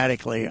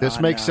 automatically. This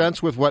makes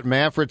sense with what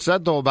Manfred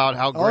said, though, about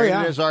how great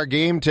it is our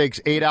game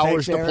takes 8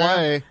 hours to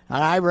play.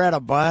 I read a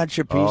bunch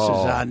of pieces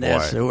on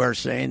this who are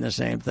saying the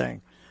same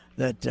thing.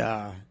 That,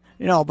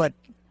 but,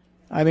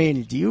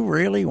 do you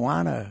really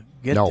want to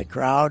get the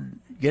crowd,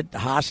 get the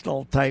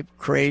hostile-type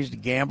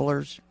crazed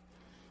gamblers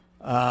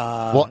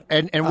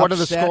and what are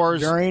the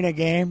scores during a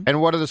game? And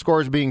what are the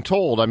scores being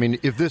told?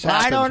 If this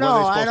happens, I don't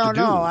know. What are they supposed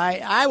to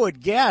do? I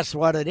would guess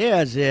what it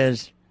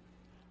is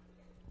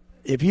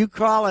if you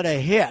call it a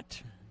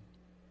hit,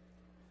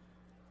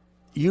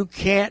 you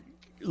can't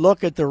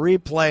look at the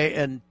replay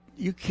and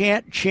you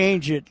can't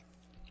change it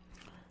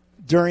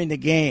during the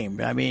game.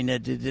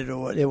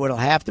 It will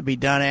have to be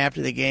done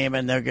after the game,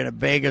 and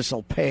Vegas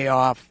will pay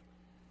off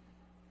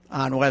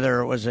on whether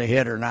it was a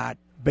hit or not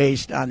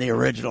based on the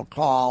original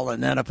call.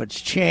 And then if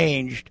it's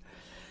changed,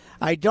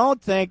 I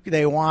don't think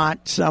they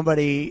want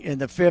somebody in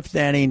the 5th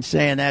inning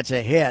saying that's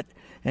a hit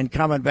and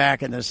coming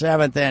back in the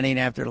 7th inning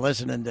after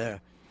listening to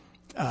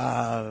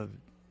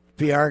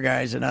PR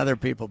guys and other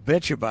people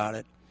bitch about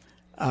it.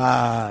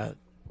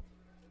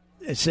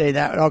 say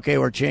that, okay,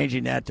 we're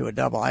changing that to a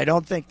double. I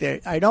don't think they're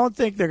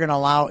going to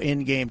allow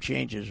in-game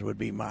changes. Would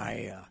be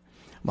my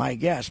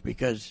guess,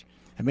 because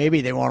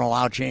maybe they won't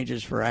allow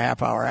changes for a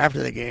half hour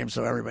after the game,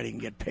 so everybody can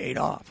get paid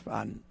off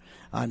on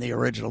the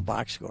original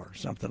box score, or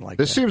something like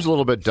that. This seems a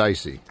little bit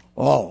dicey.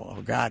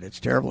 Oh God, it's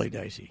terribly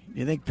dicey.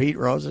 You think Pete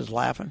Rose is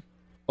laughing?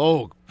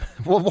 Oh,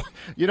 well,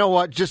 you know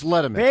what? Just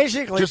let him in.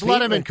 Basically, just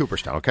let him in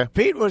Cooperstown, okay?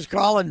 Pete was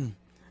calling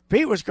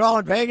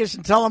Vegas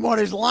and telling him what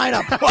his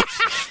lineup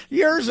was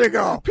years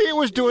ago. Pete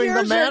was doing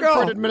the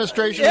Manfred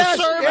administration of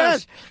service.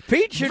 Yes.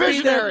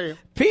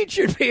 Pete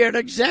should be an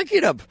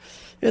executive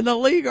in the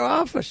league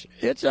office.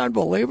 It's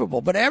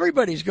unbelievable. But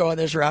everybody's going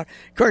this route.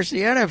 Of course,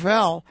 the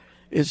NFL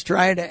is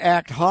trying to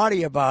act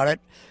haughty about it.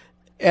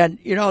 And,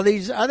 the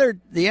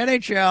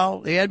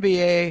NHL, the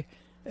NBA,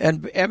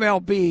 and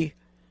MLB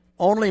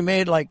only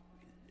made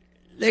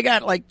they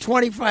got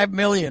 $25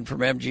 million from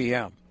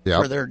MGM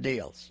for their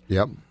deals.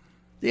 Yep.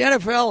 The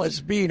NFL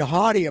is being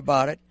haughty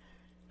about it.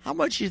 How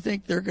much do you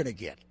think they're going to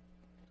get?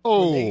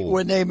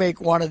 When they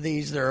make one of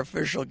these their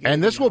official game?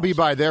 And this will be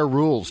by their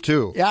rules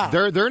too. Yeah,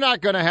 they're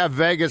not going to have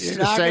Vegas You're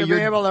not going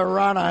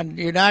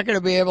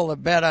to be able to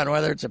bet on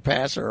whether it's a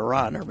pass or a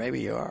run, or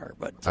maybe you are.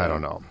 But I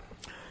don't know.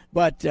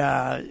 But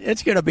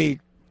it's going to be.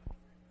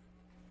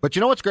 But you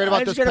know what's great about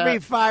this? It's going to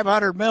be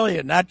 $500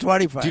 million, not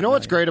 $25. Do you know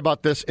what's great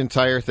about this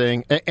entire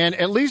thing? And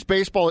at least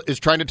baseball is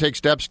trying to take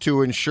steps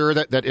to ensure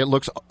that it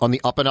looks on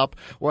the up and up.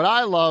 What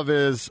I love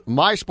is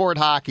my sport,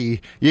 hockey.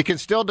 You can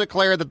still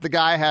declare that the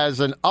guy has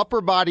an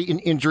upper body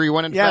injury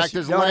when in fact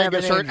his leg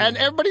is hurt, and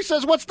everybody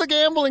says, "What's the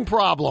gambling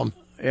problem?"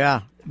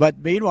 Yeah, but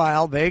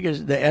meanwhile,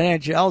 Vegas, the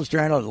NHL is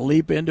trying to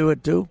leap into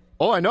it too.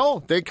 Oh, I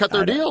know. They cut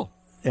their deal.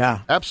 Yeah,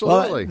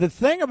 absolutely. Well, the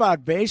thing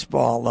about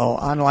baseball, though,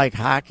 unlike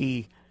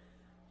hockey.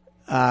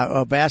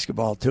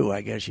 Basketball too,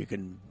 I guess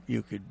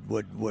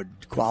would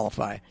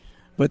qualify,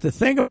 but the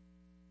thing about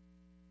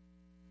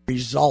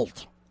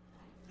result,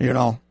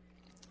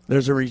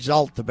 there's a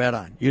result to bet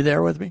on. You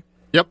there with me?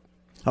 Yep.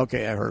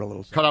 Okay, I heard a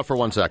little. Cut out for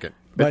 1 second,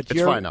 but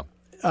it's fine now.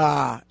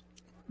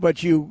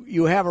 But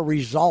you have a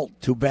result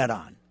to bet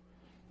on,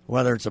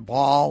 whether it's a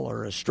ball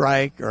or a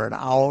strike or an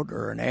out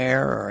or an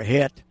air or a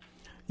hit.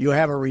 You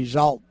have a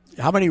result.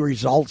 How many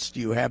results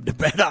do you have to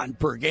bet on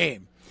per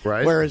game?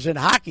 Right. Whereas in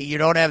hockey, you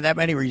don't have that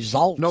many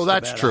results. No,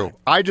 that's true. On.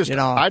 I just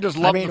love the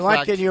fact.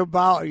 What can you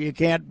about? You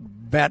can't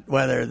bet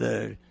whether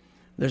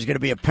there's going to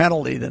be a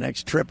penalty the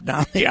next trip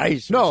down the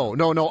ice. No.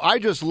 I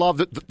just love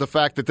the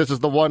fact that this is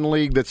the one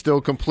league that still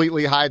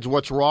completely hides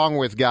what's wrong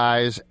with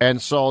guys. And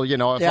so,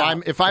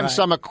 if I'm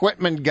some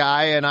equipment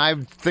guy and I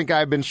think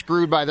I've been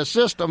screwed by the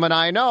system, and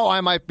I know I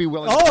might be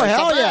willing. to Oh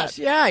hell yes,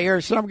 yeah! You're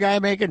some guy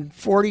making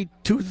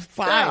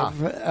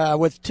 $42.5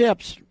 with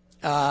tips.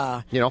 If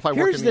I work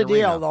here's in the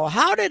deal, arena. though.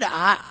 How did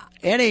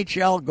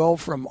NHL go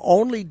from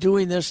only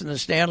doing this in the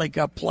Stanley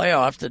Cup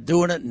playoffs to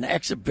doing it in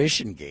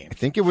exhibition games? I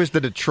think it was the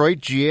Detroit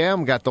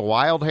GM got the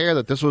wild hair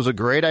that this was a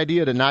great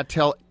idea to not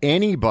tell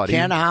anybody.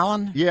 Ken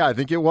Holland? Yeah, I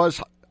think it was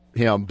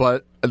him.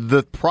 But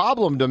the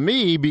problem to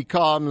me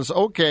becomes,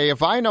 okay,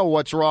 if I know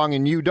what's wrong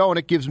and you don't,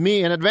 it gives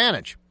me an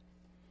advantage.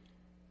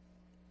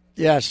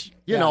 Yes.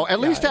 At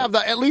least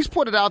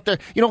put it out there.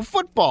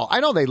 Football, I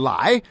know they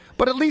lie,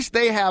 but at least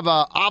they have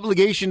an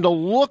obligation to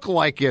look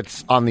like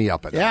it's on the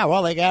up and up. Yeah,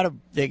 well, they got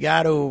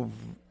to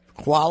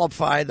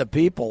qualify the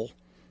people.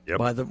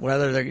 Yep.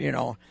 Whether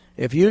they're,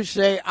 if you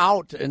say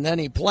out and then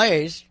he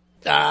plays,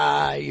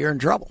 you're in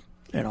trouble.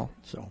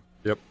 So.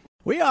 Yep.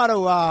 We ought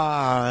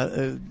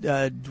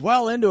to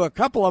dwell into a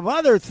couple of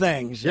other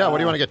things. Yeah, what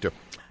do you want to get to?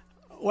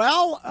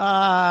 Well,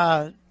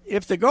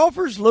 if the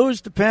Gophers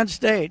lose to Penn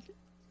State,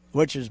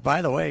 which is,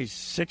 by the way,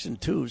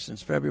 6-2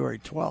 since February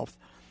 12th.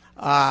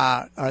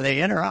 Are they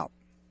in or out?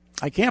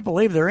 I can't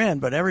believe they're in,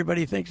 but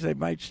everybody thinks they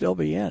might still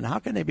be in. How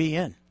can they be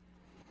in?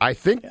 I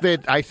think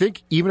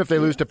even if they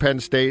lose to Penn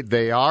State,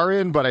 they are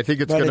in, but I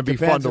think it's going to be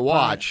fun to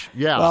watch.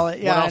 Yeah. Well,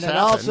 yeah, and it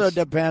also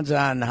depends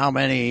on how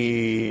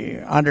many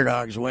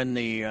underdogs win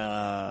the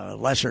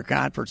lesser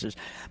conferences.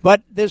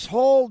 But this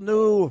whole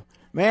new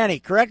Manny,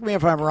 correct me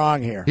if I'm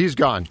wrong here. He's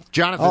gone.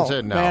 Jonathan's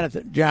in now.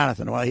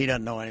 Jonathan, well, he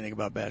doesn't know anything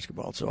about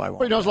basketball, so I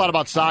won't. Well, he knows a lot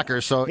about soccer,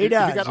 so if you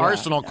got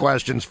Arsenal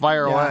questions,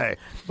 fire away.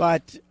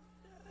 But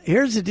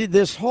here's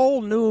this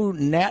whole new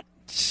net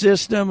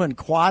system and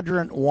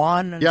quadrant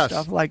one and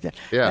stuff like that.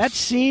 Yes. That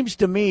seems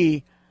to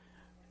me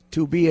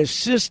to be a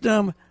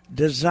system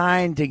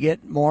designed to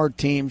get more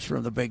teams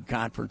from the big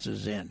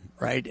conferences in,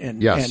 right?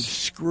 And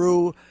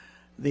screw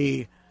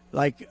the...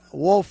 Like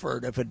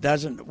Wofford, if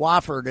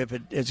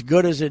as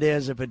good as it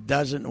is, if it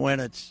doesn't win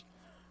its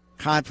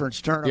conference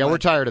tournament. Yeah, we're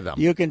tired of them.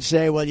 You can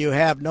say, well, you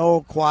have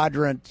no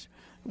quadrant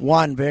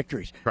one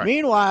victories. Right.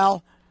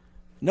 Meanwhile,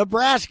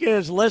 Nebraska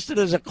is listed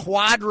as a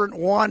quadrant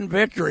one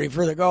victory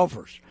for the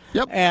Gophers.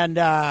 Yep. And,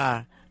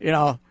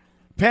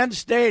 Penn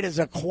State is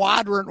a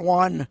quadrant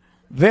one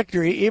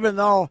victory, even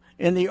though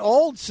in the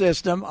old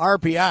system,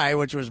 RPI,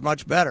 which was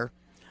much better,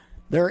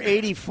 they're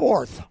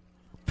 84th.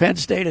 Penn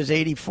State is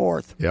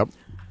 84th. Yep.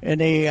 And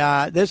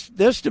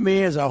this to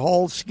me is a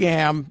whole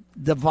scam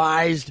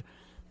devised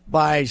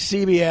by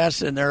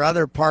CBS and their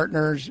other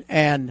partners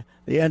and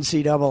the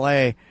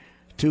NCAA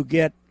to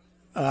get,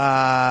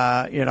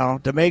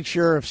 to make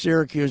sure if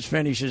Syracuse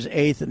finishes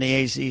 8th in the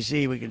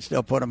ACC, we can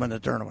still put them in the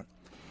tournament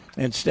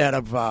instead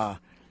of, the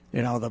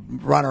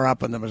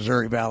runner-up in the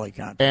Missouri Valley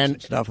Conference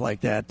and stuff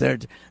like that.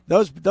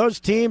 Those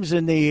teams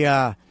in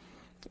the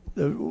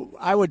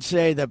I would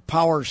say the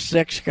Power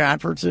 6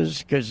 conferences,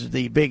 because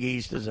the Big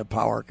East is a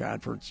power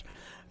conference,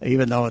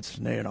 even though it's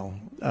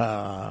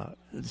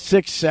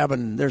 6,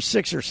 7. There's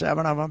 6 or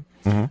 7 of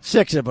them,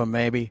 6 of them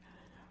maybe.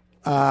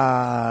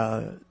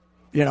 If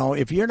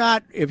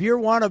you're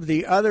one of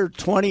the other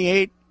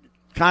 28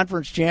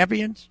 conference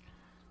champions,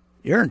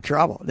 you're in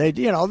trouble.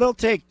 They'll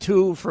take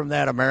 2 from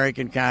that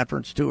American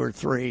Conference, 2 or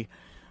 3,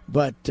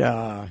 but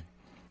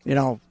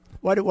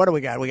what do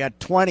we got? We got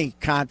 20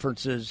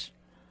 conferences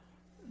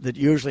that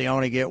usually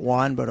only get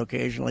 1, but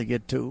occasionally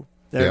get 2.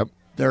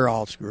 They're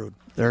all screwed.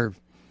 They're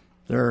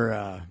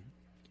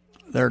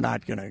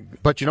not going to.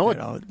 But you know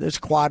what? This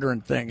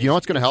quadrant thing. You know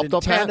what's going to help, though,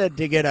 Pat? Intended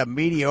to get a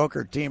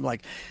mediocre team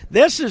like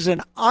this. Is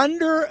an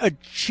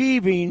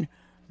underachieving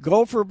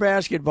Gopher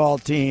basketball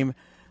team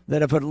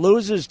that if it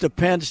loses to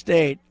Penn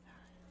State,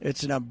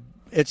 it's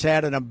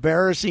had an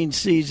embarrassing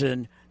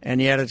season,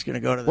 and yet it's going to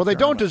go to the they tournament.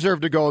 don't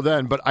deserve to go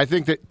then, but I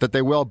think that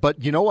they will.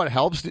 But you know what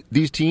helps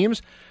these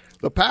teams?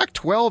 The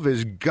Pac-12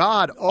 is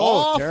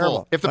god-awful.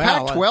 Terrible. If the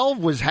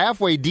Pac-12 was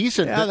halfway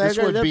decent, this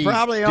would be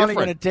probably only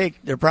going to take.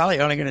 They're probably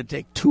only going to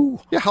take 2.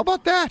 Yeah, how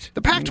about that?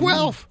 The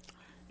Pac-12.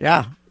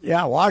 Yeah,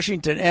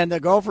 Washington. And the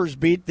Gophers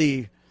beat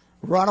the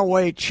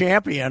runaway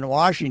champion,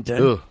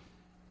 Washington. Ugh.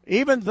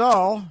 Even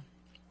though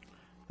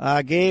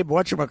Gabe,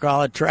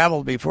 whatchamacallit,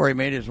 traveled before he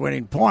made his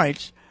winning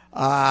points.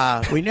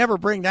 We never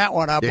bring that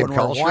one up Dave when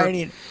Culture? we're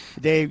whining.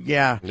 Dave,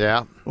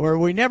 yeah. Where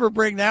we never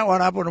bring that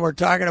one up when we're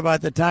talking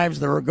about the times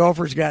the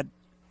Gophers got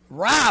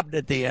robbed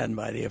at the end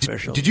by the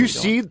officials. Did you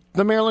see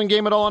the Maryland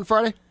game at all on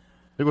Friday?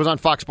 It was on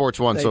Fox Sports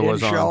 1, They so it didn't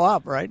was show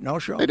up, right? No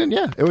show. They didn't.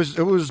 Yeah, it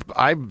was.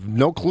 I have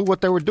no clue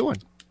what they were doing.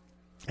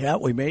 Yeah,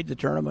 we made the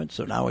tournament,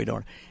 so now we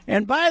don't.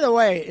 And by the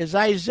way, is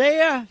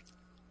Isaiah?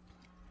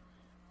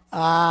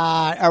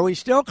 Are we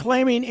still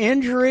claiming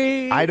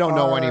injury? I don't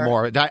know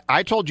anymore.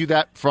 I told you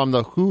that from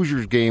the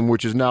Hoosiers game,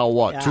 which is now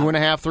what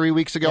 2.5, 3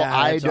 weeks ago. Yeah,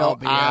 I it's all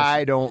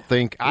BS. don't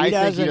think. I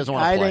think he doesn't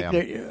want to play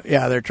him.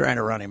 They're trying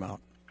to run him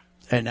out,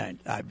 and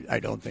I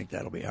don't think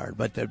that'll be hard.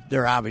 But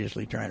they're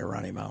obviously trying to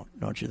run him out,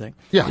 don't you think?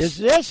 Yes. Is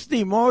this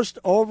the most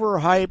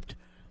overhyped,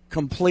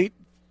 complete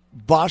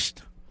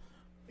bust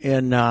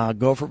in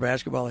Gopher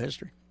basketball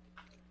history?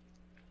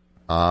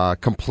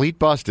 Complete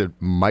bust, it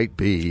might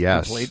be,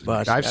 yes. Complete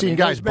bust. I've seen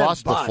guys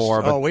bust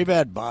before. But, we've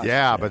had busts.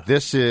 Yeah, but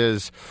this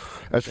is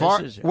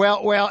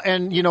well,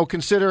 and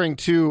considering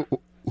too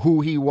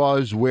who he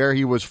was, where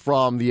he was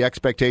from, the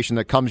expectation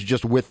that comes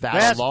just with that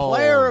Best alone.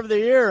 player of the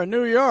year in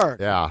New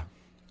York. Yeah.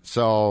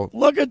 So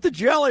look at the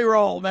jelly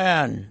roll,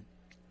 man.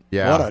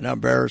 Yeah. What an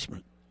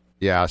embarrassment.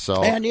 Yeah.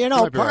 So and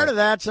part of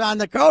that's on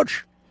the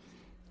coach.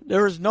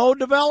 There was no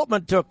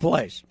development took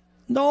place.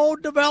 No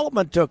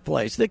development took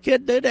place. The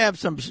kid did have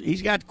some.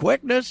 He's got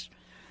quickness.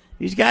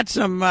 He's got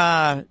some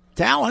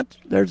talent.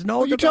 There's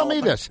no. You tell me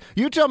this.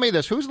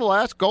 Who's the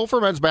last Gopher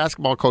men's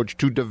basketball coach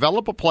to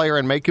develop a player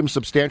and make him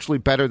substantially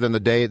better than the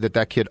day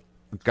that kid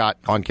got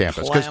on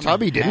campus? Because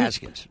Tubby didn't.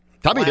 Haskins.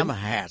 Tubby Clem didn't.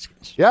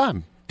 Haskins. Yeah.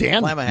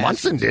 Dan Clem Munson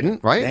Haskins.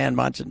 didn't, right? Dan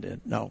Munson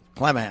did. No,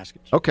 Clem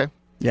Haskins. Okay.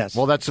 Yes.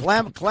 Well, that's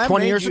Clem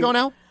 20 years ago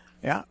now?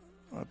 Yeah.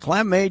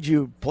 Clem made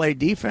you play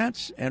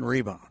defense and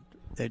rebound.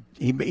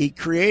 He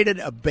created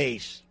a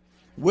base.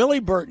 Willie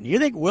Burton. You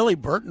think Willie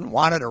Burton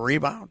wanted a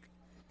rebound?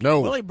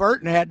 No. Willie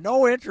Burton had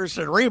no interest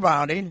in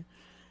rebounding,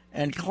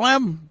 and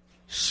Clem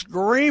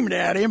screamed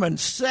at him and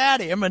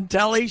sat him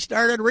until he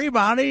started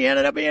rebounding. He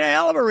ended up being a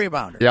hell of a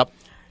rebounder. Yep.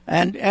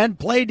 And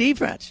play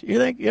defense. You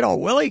think,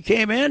 Willie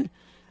came in,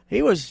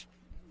 he was,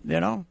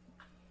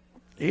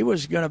 he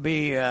was going to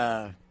be,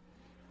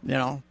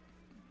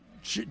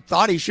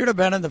 thought he should have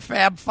been in the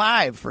Fab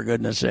Five, for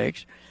goodness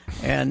sakes.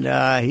 And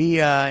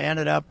he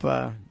ended up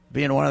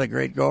being one of the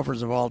great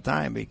Gophers of all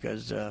time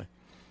because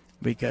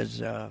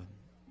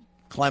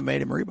Clem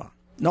made him rebound.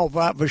 No,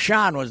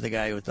 Vachon was the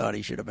guy who thought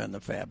he should have been the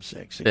Fab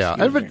Six. Yeah,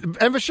 and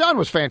Vachon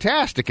was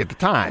fantastic at the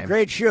time.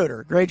 Great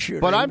shooter.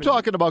 But I'm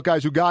talking about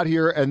guys who got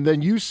here, and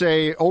then you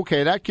say,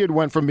 okay, that kid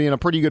went from being a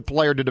pretty good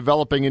player to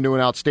developing into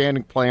an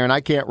outstanding player, and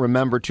I can't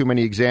remember too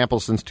many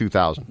examples since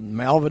 2000.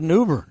 Melvin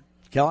Newbern.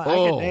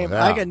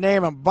 I could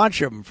name a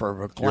bunch of them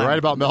for Clem. You're right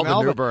about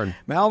Melvin Newbern.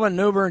 Melvin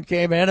Newbern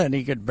came in, and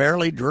he could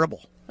barely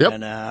dribble. Yep.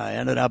 And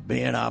ended up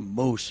being a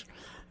moose.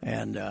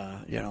 And,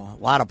 a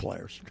lot of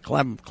players.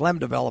 Clem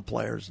developed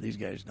players. These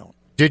guys don't.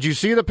 Did you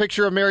see the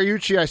picture of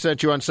Mariucci I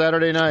sent you on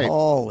Saturday night?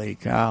 Holy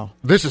cow.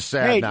 This is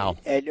sad now.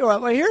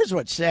 Well, here's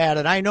what's sad,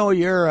 and I know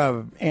you're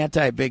an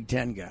anti-Big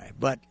Ten guy,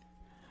 but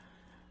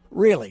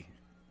really,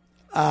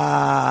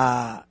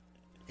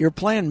 you're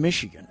playing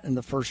Michigan in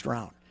the first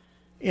round.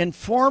 In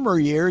former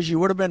years, you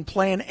would have been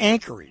playing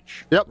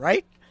Anchorage,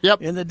 right?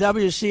 Yep. In the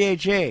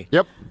WCHA.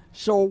 Yep.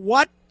 So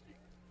what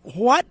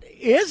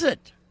is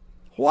it?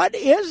 What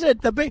is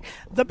it? The Big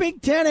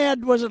Ten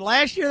had, was it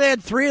last year they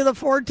had 3 of the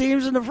 4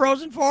 teams in the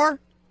Frozen Four? Or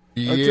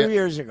 2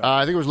 years ago?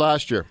 I think it was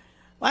last year.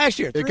 Last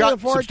year, 3 it got of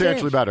the 4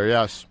 substantially teams. better.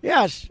 Yes.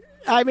 Yes.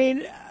 I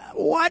mean,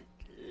 what?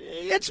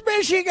 It's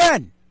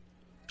Michigan.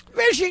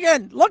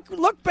 Michigan.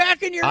 Look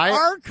back in your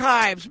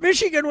archives.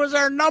 Michigan was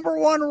our number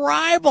 1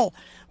 rival.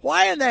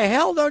 Why in the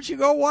hell don't you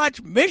go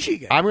watch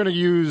Michigan? I'm going to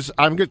use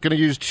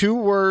 2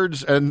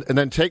 words and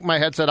then take my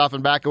headset off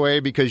and back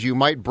away because you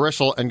might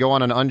bristle and go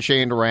on an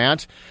unchained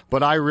rant.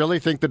 But I really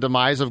think the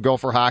demise of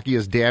Gopher hockey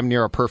is damn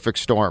near a perfect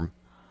storm.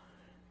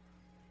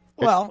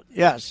 Well,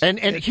 yes. And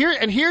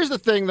here's the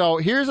thing, though.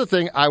 Here's the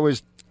thing I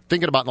was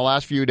thinking about in the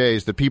last few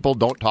days that people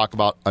don't talk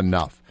about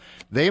enough.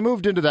 They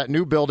moved into that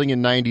new building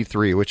in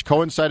 '93, which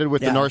coincided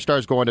with the North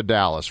Stars going to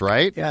Dallas,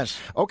 right? Yes.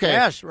 Okay.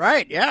 Yes,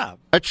 right, yeah.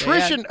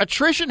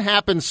 Attrition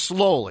happens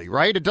slowly,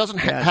 right? It doesn't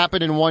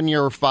happen in 1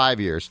 year or 5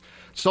 years.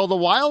 So the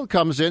Wild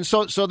comes in.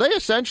 So they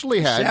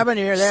essentially had 7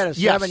 years. They had a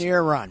 7-year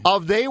run.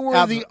 They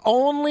were the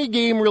only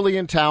game really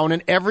in town,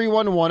 and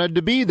everyone wanted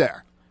to be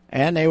there.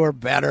 And they were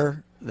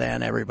better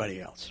than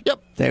everybody else.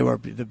 Yep.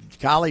 The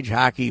college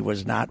hockey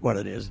was not what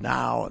it is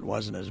now. It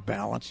wasn't as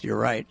balanced. You're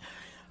right.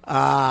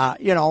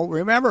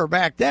 Remember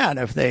back then,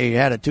 if they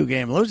had a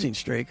 2-game losing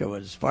streak, it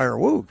was fire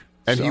Woog.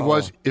 And he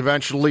was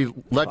eventually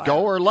let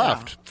go or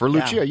left for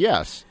Lucia,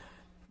 yes.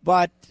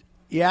 But,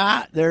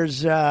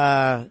 there's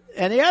and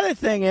the other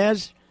thing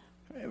is,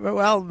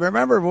 well,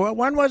 remember,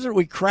 when was it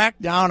we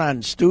cracked down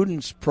on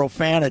students'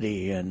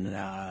 profanity? And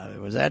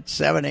was that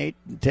 7, 8,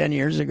 10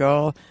 years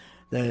ago?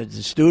 The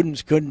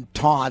students couldn't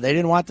taunt. They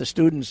didn't want the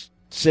students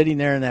sitting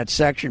there in that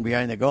section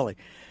behind the goalie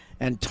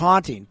and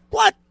taunting.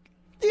 What?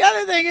 The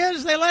other thing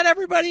is they let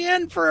everybody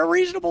in for a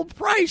reasonable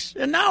price,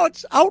 and now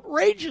it's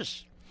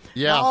outrageous.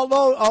 Yeah. Now,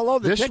 although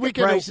the this ticket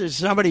weekend, prices,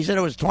 somebody said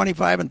it was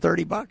 $25 and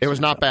 $30. It was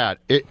not bad.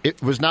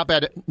 It was not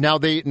bad. Now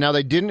they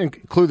didn't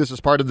include this as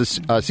part of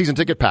the season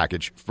ticket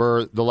package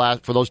for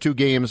those 2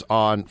 games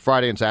on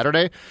Friday and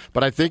Saturday.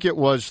 But I think it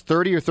was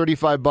 $30 or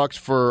 $35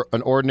 for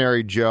an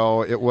ordinary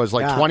Joe. It was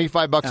like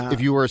 $25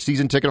 if you were a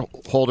season ticket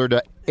holder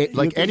to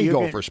any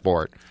Gopher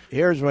sport.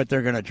 Here's what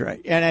they're going to try,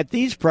 and at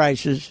these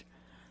prices,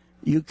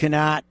 you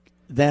cannot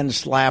then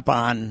slap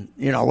on,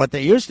 what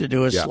they used to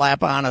do is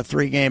slap on a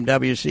 3-game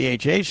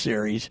WCHA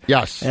series.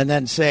 Yes. And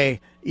then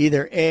say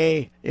either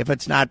A, if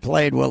it's not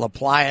played, we'll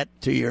apply it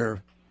to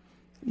your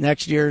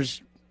next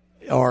year's,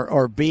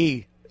 or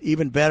B,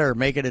 even better,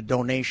 make it a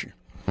donation.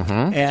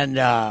 Mm-hmm. And,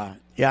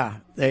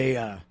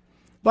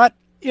 but,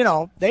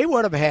 they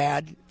would have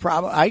had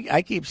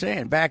I keep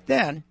saying back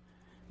then,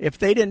 if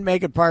they didn't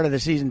make it part of the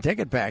season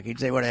ticket package,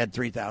 they would have had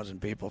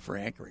 3,000 people for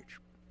Anchorage,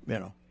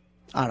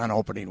 on an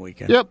opening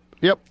weekend. Yep.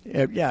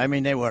 Yeah, I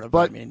mean they would have.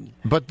 But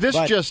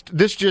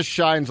this just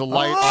shines a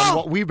light on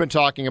what we've been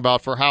talking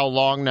about for how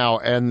long now,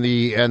 and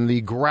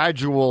the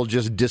gradual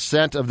just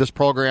descent of this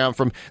program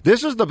from.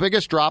 This is the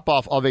biggest drop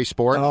off of a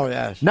sport. Oh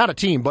yes, not a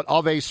team, but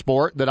of a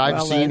sport that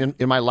I've seen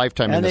in my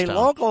lifetime. And in this the town.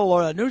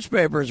 local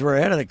newspapers were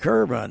ahead of the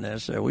curve on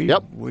this.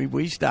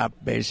 We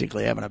stopped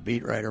basically having a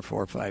beat writer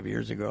 4 or 5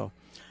 years ago.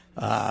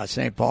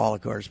 St. Paul,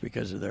 of course,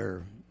 because of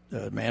their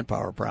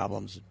manpower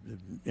problems.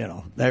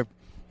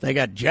 They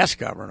got Jess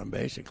covering them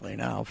basically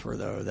now for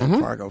the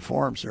Fargo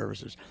Forum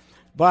services.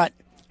 But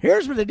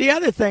here's the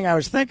other thing I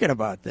was thinking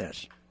about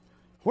this.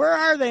 Where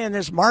are they in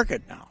this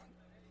market now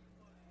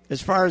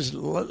as far as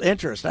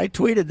interest? I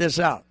tweeted this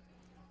out.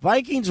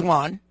 Vikings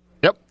 1.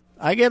 Yep.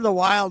 I give the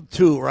Wild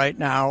 2 right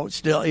now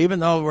still, even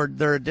though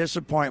they're a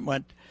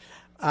disappointment.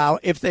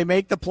 If they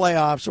make the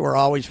playoffs, we're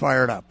always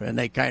fired up, and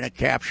they kind of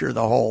capture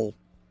the whole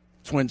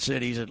Twin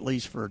Cities at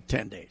least for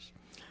 10 days.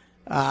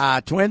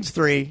 Twins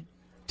 3.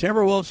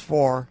 Timberwolves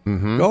 4,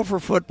 Gopher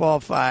football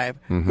 5,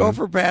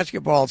 Gopher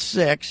basketball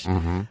 6,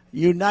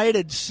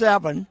 United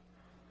 7.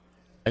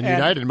 And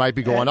United might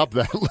be going up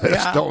that list.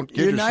 Yeah, Don't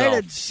kid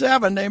United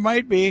yourself. 7, they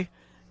might be.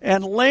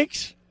 And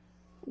Lynx,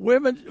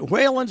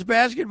 Whalen's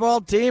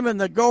basketball team, and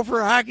the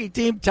Gopher hockey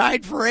team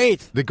tied for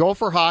 8th. The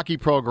Gopher hockey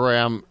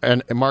program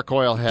and Mark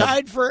Hoyle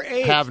tied for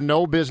 8th. Have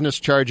no business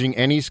charging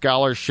any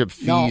scholarship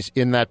fees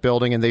in that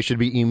building, and they should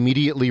be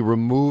immediately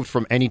removed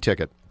from any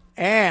ticket.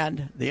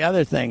 And the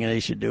other thing they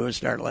should do is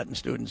start letting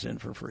students in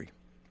for free.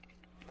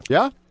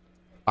 Yeah,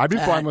 I'd be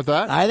fine with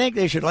that. I think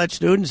they should let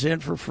students in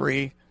for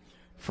free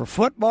for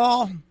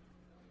football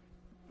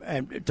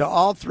and to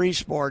all 3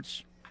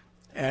 sports,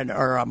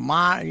 or a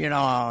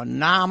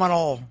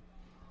nominal,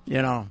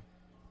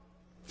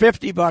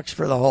 $50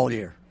 for the whole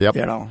year. Yep.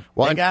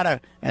 They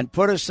gotta and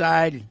put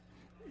aside,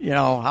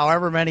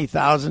 however many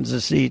thousands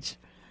of seats,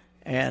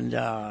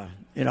 and.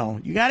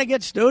 You got to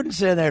get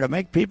students in there to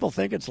make people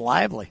think it's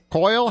lively.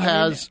 Coyle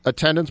has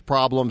attendance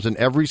problems in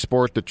every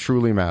sport that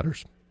truly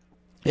matters.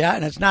 Yeah,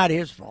 and it's not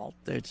his fault.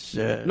 It's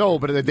no,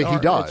 but he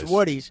does. It's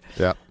Woody's.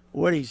 Yeah.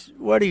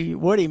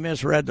 Woody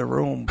misread the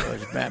room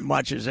as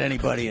much as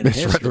anybody in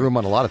history. Misread the room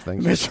on a lot of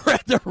things.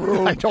 Misread the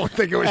room. I don't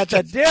think it was at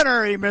the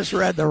dinner. He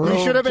misread the room.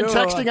 He should have been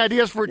texting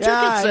ideas for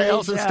ticket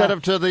sales instead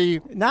of to the.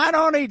 Not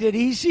only did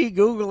he see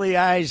googly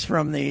eyes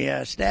from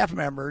the staff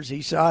members,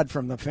 he saw it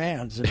from the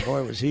fans, and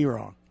boy, was he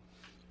wrong.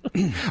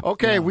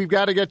 Okay, we've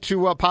got to get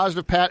to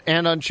Positive Pat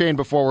and Unchained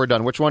before we're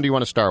done. Which one do you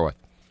want to start with?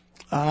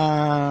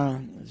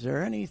 Is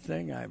there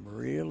anything I'm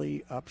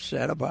really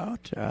upset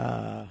about?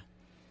 Yeah,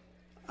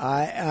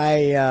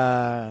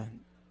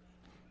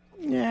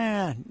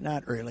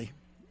 not really.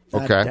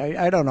 Okay.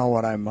 I don't know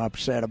what I'm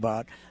upset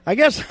about. I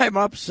guess I'm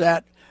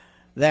upset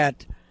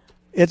that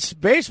it's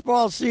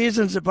baseball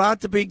season's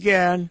about to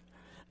begin.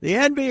 The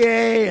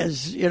NBA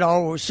is,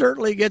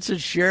 certainly gets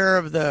its share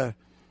of the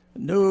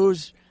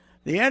news.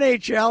 The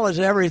NHL is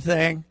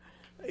everything,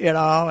 you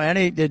got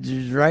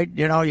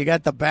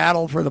the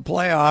battle for the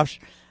playoffs.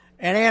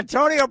 And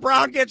Antonio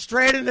Brown gets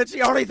traded, and it's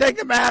the only thing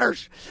that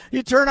matters.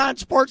 You turn on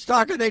Sports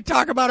Talk, and they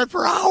talk about it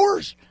for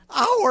hours.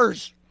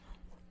 Hours.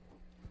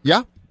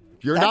 Yeah,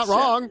 you're not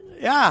wrong. It.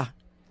 Yeah.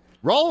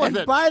 Roll with it.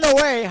 And by the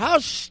way, how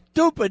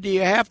stupid do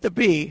you have to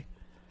be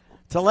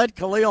to let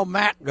Khalil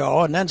Mack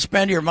go and then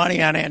spend your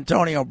money on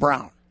Antonio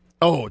Brown?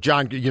 Oh,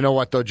 John, you know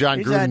what, though? John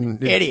He's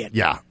Gruden. an idiot.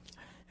 Yeah.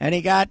 And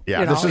he got,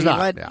 this is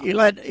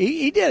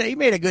he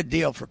made a good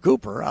deal for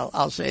Cooper,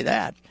 I'll say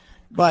that.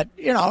 But,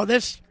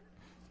 this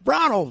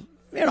Brown will,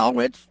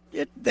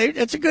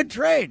 it's a good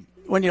trade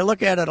when you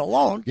look at it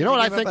alone. You know what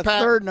I think, a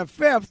Pat? Third and a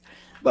fifth.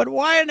 But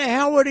why in the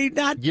hell would he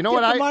not give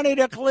the money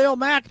to Khalil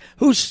Mack,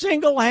 who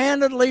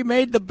single-handedly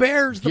made the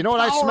Bears the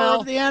power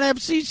of the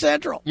NFC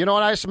Central? You know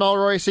what I smell,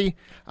 Royce?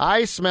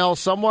 I smell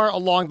somewhere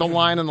along the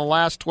line in the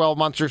last 12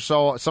 months or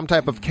so, some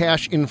type of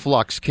cash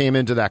influx came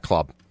into that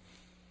club.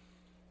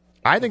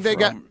 I think they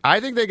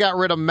got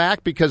rid of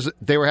Mack because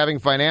they were having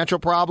financial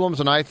problems,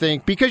 and I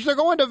think because they're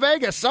going to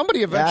Vegas,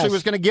 somebody eventually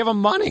was going to give them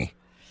money.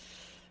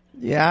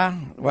 Yeah,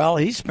 well,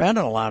 he's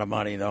spending a lot of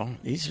money though.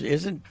 He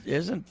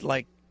isn't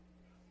like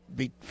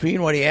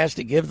between what he has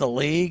to give the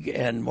league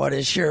and what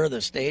his share of the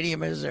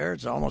stadium is there.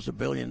 It's almost $1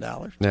 billion.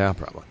 Yeah,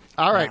 probably.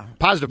 All right,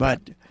 Positive Pat.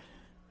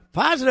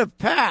 Positive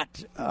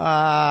Pat.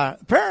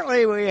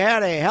 Apparently, we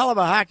had a hell of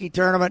a hockey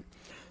tournament.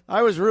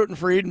 I was rooting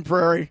for Eden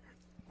Prairie,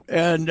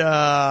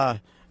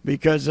 and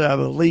because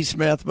of Lee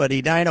Smith, but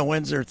Edina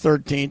wins their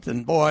 13th.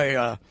 And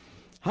boy,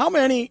 how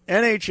many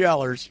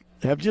NHLers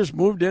have just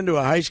moved into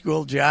a high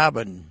school job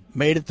and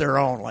made it their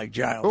own, like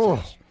Giles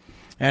is.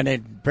 And they're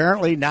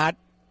apparently not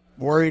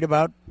worried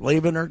about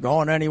leaving or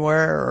going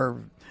anywhere,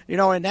 or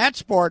in that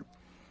sport,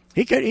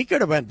 he could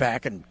have went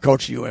back and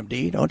coached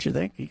UMD, don't you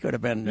think? He could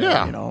have been,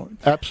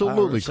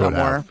 absolutely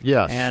somewhere.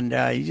 Yes, and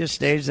he just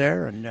stays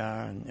there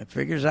and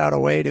figures out a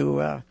way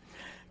to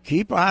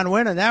keep on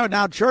winning.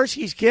 Now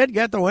Chorsky's kid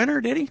got the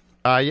winner, did he?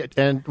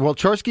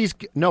 Chorsky's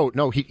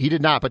he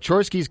did not. But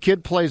Chorsky's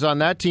kid plays on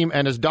that team,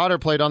 and his daughter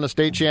played on the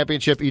state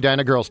championship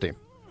Edina girls team.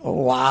 Oh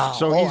wow!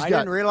 So I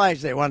didn't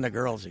realize they won the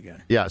girls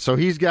again. Yeah, so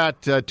he's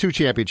got 2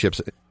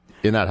 championships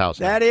in that house.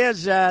 That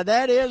is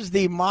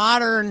the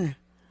modern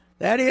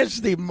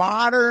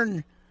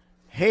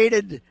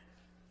hated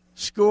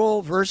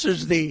school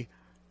versus the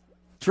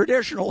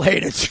traditional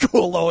hated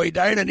school, though.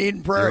 Edina and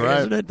Eden Prairie, right.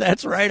 Isn't it?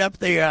 That's right up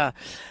the.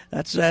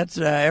 That's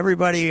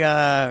everybody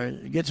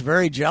gets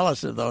very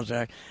jealous of those.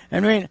 I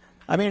mean,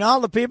 all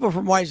the people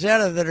from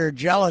Wayzata that are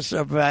jealous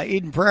of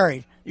Eden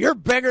Prairie. You're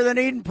bigger than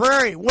Eden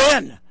Prairie.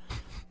 Win.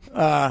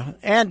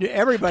 And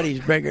everybody's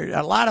bigger.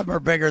 A lot of them are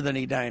bigger than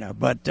Edina.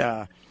 But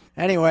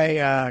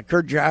anyway,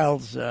 Kurt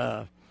Giles,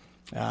 13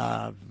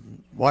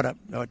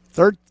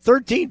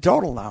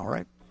 total now,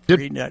 right?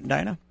 Did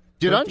Edina?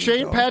 Did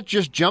Unchained total. Pat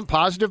just jump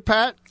Positive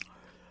Pat?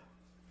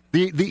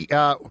 The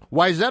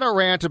Wayzata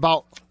rant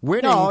about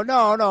winning.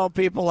 No,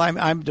 people.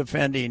 I'm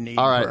defending Eden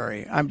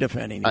Prairie. I'm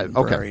defending Eden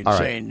Prairie and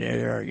saying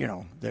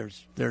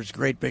there's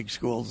great big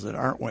schools that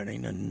aren't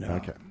winning, and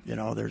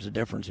there's a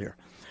difference here.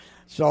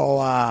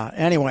 So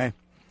anyway,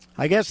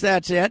 I guess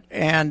that's it,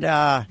 and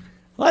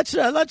let's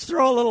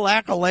throw a little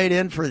accolade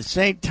in for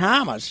St.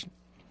 Thomas,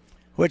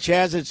 which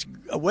has its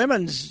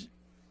women's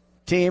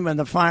team in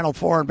the Final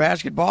Four in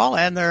basketball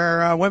and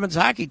their women's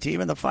hockey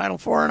team in the Final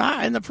Four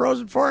in the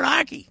Frozen Four in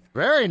hockey.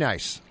 Very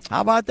nice.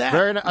 How about that?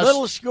 Very nice.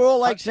 Little school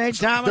like St.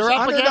 Thomas. They're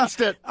up against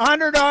it.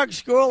 Underdog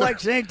school like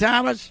St.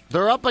 Thomas.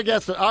 They're up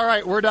against it. All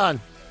right, we're done.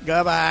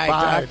 Goodbye.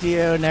 Bye. Talk to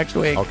you next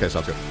week. Okay,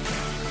 sounds good.